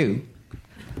 Thank you.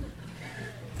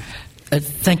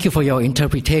 Thank you for your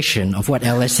interpretation of what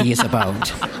LSE is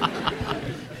about.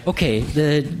 Okay,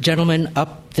 the gentleman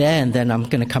up there, and then I'm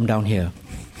going to come down here.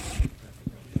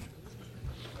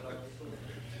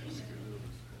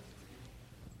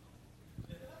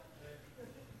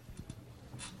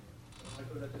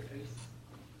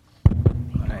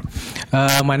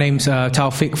 My name's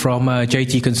Taufik from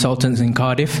JT Consultants in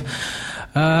Cardiff.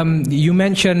 You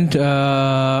mentioned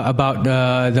about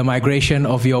the migration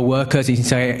of your workers in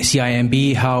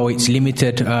CIMB, how it's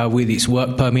limited with its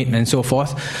work permit and so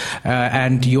forth.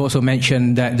 And you also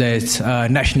mentioned that there's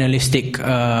nationalistic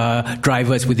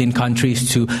drivers within countries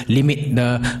to limit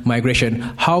the migration.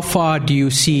 How far do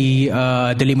you see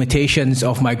the limitations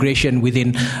of migration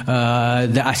within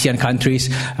the ASEAN countries,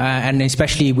 and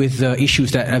especially with the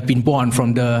issues that have been born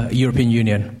from the European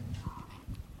Union?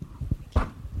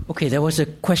 Okay, there was a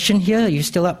question here. Are you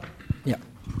still up? Yeah.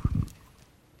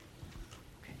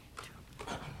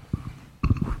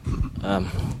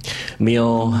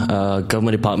 Mio,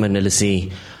 Government Department, LSE,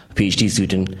 PhD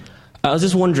student. I was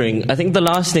just wondering, I think the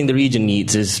last thing the region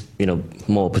needs is,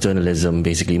 more paternalism,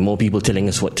 basically, more people telling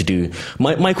us what to do.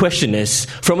 My question is,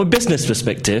 from a business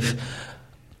perspective,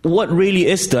 what really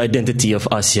is the identity of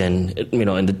ASEAN,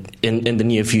 in the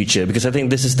near future? Because I think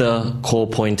this is the core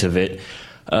point of it.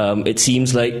 It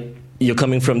seems like you're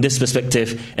coming from this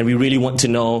perspective, and we really want to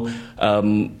know,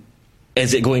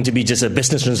 is it going to be just a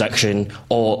business transaction,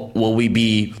 or will we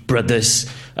be brothers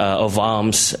of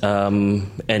arms and,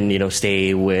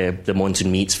 stay where the monsoon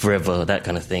meets forever, that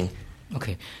kind of thing?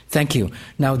 Okay, thank you.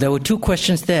 Now, there were two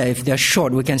questions there. If they're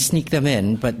short, we can sneak them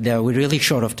in, but we're really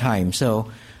short of time. So,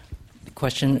 the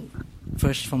question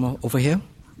first from over here.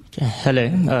 Hello,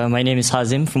 my name is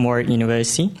Hazim from Warwick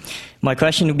University. My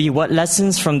question would be, what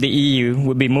lessons from the EU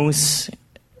would be most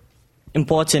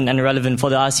important and relevant for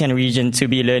the ASEAN region to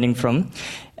be learning from,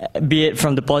 be it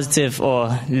from the positive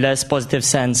or less positive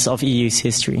sense of EU's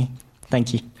history?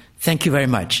 Thank you. Thank you very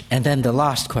much. And then the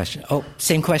last question. Oh,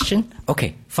 same question?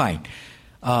 Okay, fine.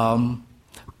 Can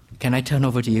I turn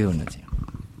over to you, Nazir?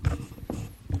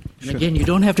 Sure. Again, you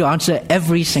don't have to answer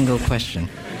every single question.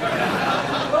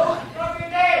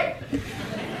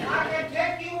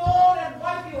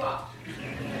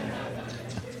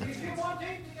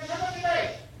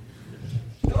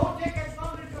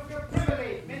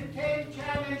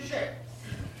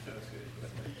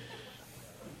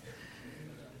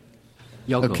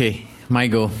 Okay, my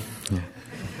go.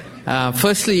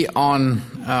 Firstly, on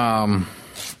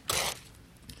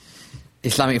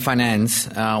Islamic finance,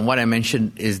 what I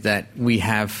mentioned is that we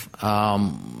have,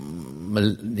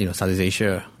 Southeast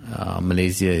Asia,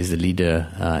 Malaysia is the leader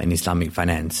in Islamic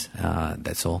finance.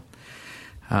 That's all.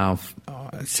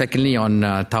 Secondly, on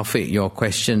Taufik, your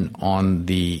question on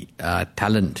the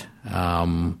talent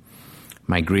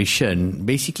migration,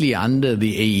 basically under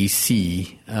the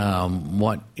AEC,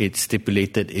 what it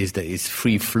stipulated is that it's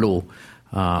free flow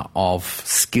of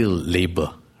skilled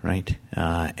labor, right?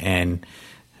 And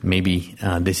maybe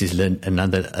this is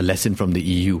a lesson from the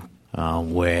EU,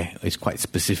 where it's quite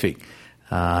specific.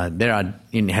 There are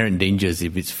inherent dangers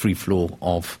if it's free flow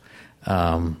of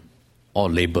all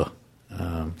labor.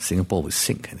 Singapore will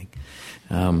sink, I think.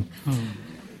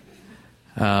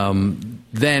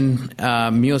 Then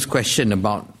Mio's question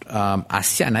about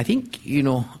ASEAN, I think,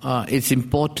 it's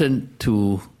important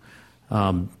to,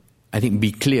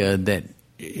 be clear that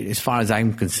as far as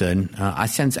I'm concerned,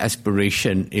 ASEAN's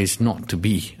aspiration is not to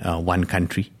be one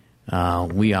country.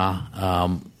 We are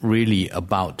really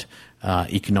about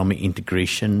economic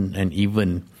integration and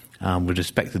even With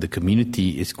respect to the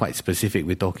community, it's quite specific.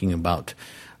 We're talking about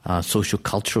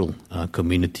social-cultural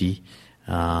community,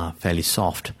 fairly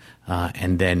soft.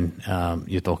 And then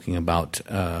you're talking about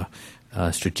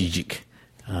strategic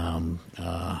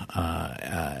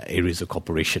areas of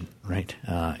cooperation, right,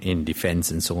 in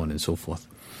defense and so on and so forth.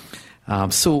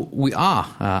 So we are,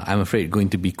 I'm afraid, going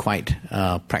to be quite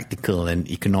practical and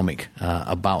economic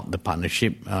about the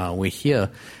partnership. We're here,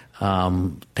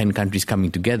 10 countries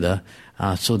coming together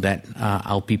so that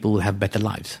our people will have better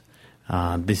lives.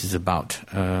 This is about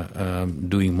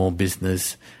doing more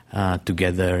business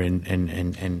together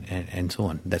and so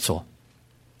on. That's all.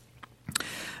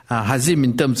 Hazim,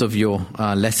 in terms of your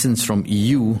lessons from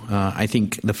EU, I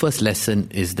think the first lesson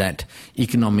is that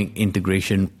economic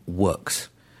integration works.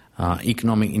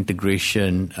 Economic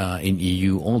integration in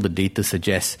EU, all the data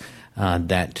suggests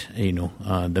that the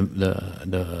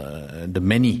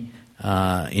many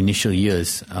initial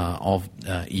years of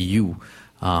EU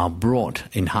brought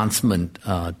enhancement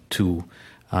to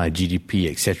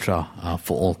GDP, etc.,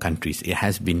 for all countries. It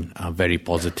has been very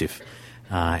positive.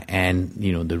 And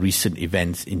the recent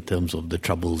events in terms of the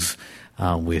troubles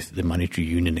with the monetary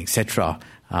union, etc.,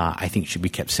 I think should be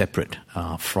kept separate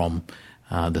from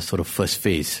the sort of first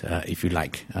phase, if you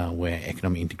like, where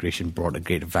economic integration brought a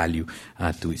great value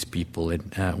to its people.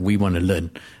 And we want to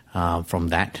learn from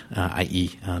that,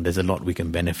 i.e. there's a lot we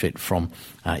can benefit from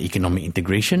economic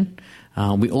integration.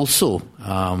 We also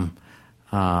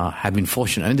have been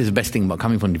fortunate. I mean, this is the best thing about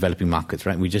coming from developing markets,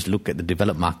 right? We just look at the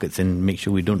developed markets and make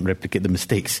sure we don't replicate the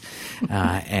mistakes.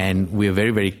 And we are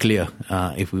very, very clear,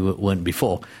 if we weren't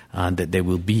before, that there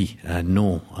will be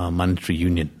no monetary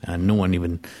union. No one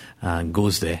even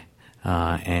goes there.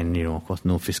 And, of course,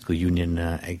 no fiscal union.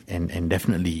 And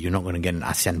definitely you're not going to get an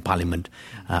ASEAN parliament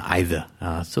either.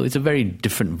 So it's a very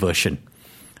different version.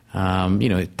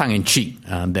 Tongue-in-cheek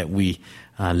that we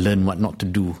learn what not to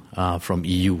do from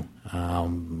EU.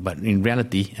 But in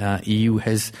reality, EU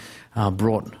has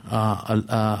brought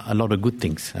a lot of good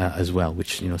things as well,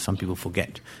 which some people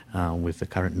forget with the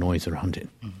current noise around it.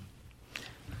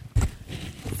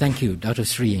 Thank you, Dato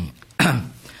Sri.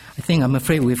 I'm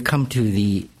afraid we've come to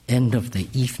the end of the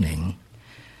evening,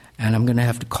 and I'm going to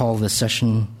have to call the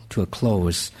session to a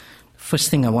close. First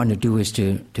thing I want to do is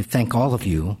to thank all of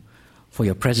you for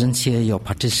your presence here, your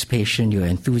participation, your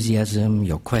enthusiasm,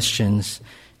 your questions,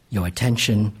 your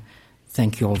attention.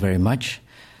 Thank you all very much.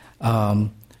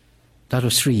 Dato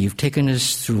Sri, you've taken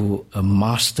us through a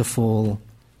masterful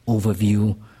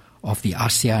overview of the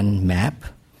ASEAN map.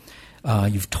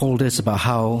 You've told us about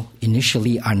how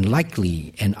initially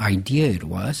unlikely an idea it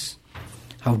was,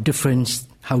 how different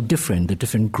the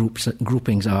different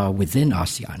groupings are within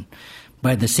ASEAN.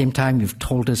 But at the same time, you've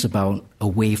told us about a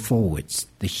way forwards,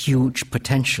 the huge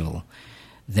potential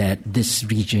that this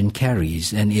region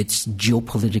carries and its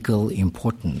geopolitical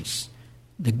importance.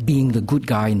 Being the good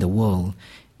guy in the world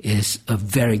is a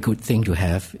very good thing to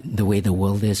have the way the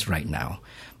world is right now.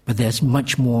 But there's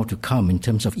much more to come in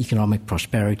terms of economic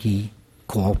prosperity,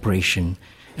 cooperation,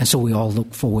 and so we all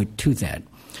look forward to that.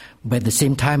 But at the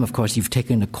same time, of course, you've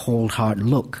taken a cold, hard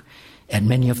look at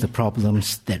many of the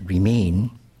problems that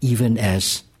remain, even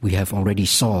as we have already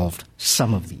solved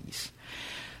some of these.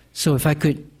 So if I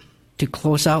could, to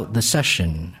close out the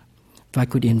session, if I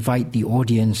could invite the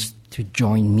audience to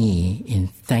join me in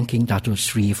thanking Dato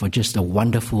Sri for just a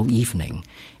wonderful evening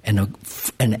and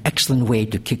an excellent way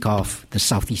to kick off the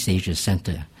Southeast Asia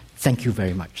Center. Thank you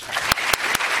very much.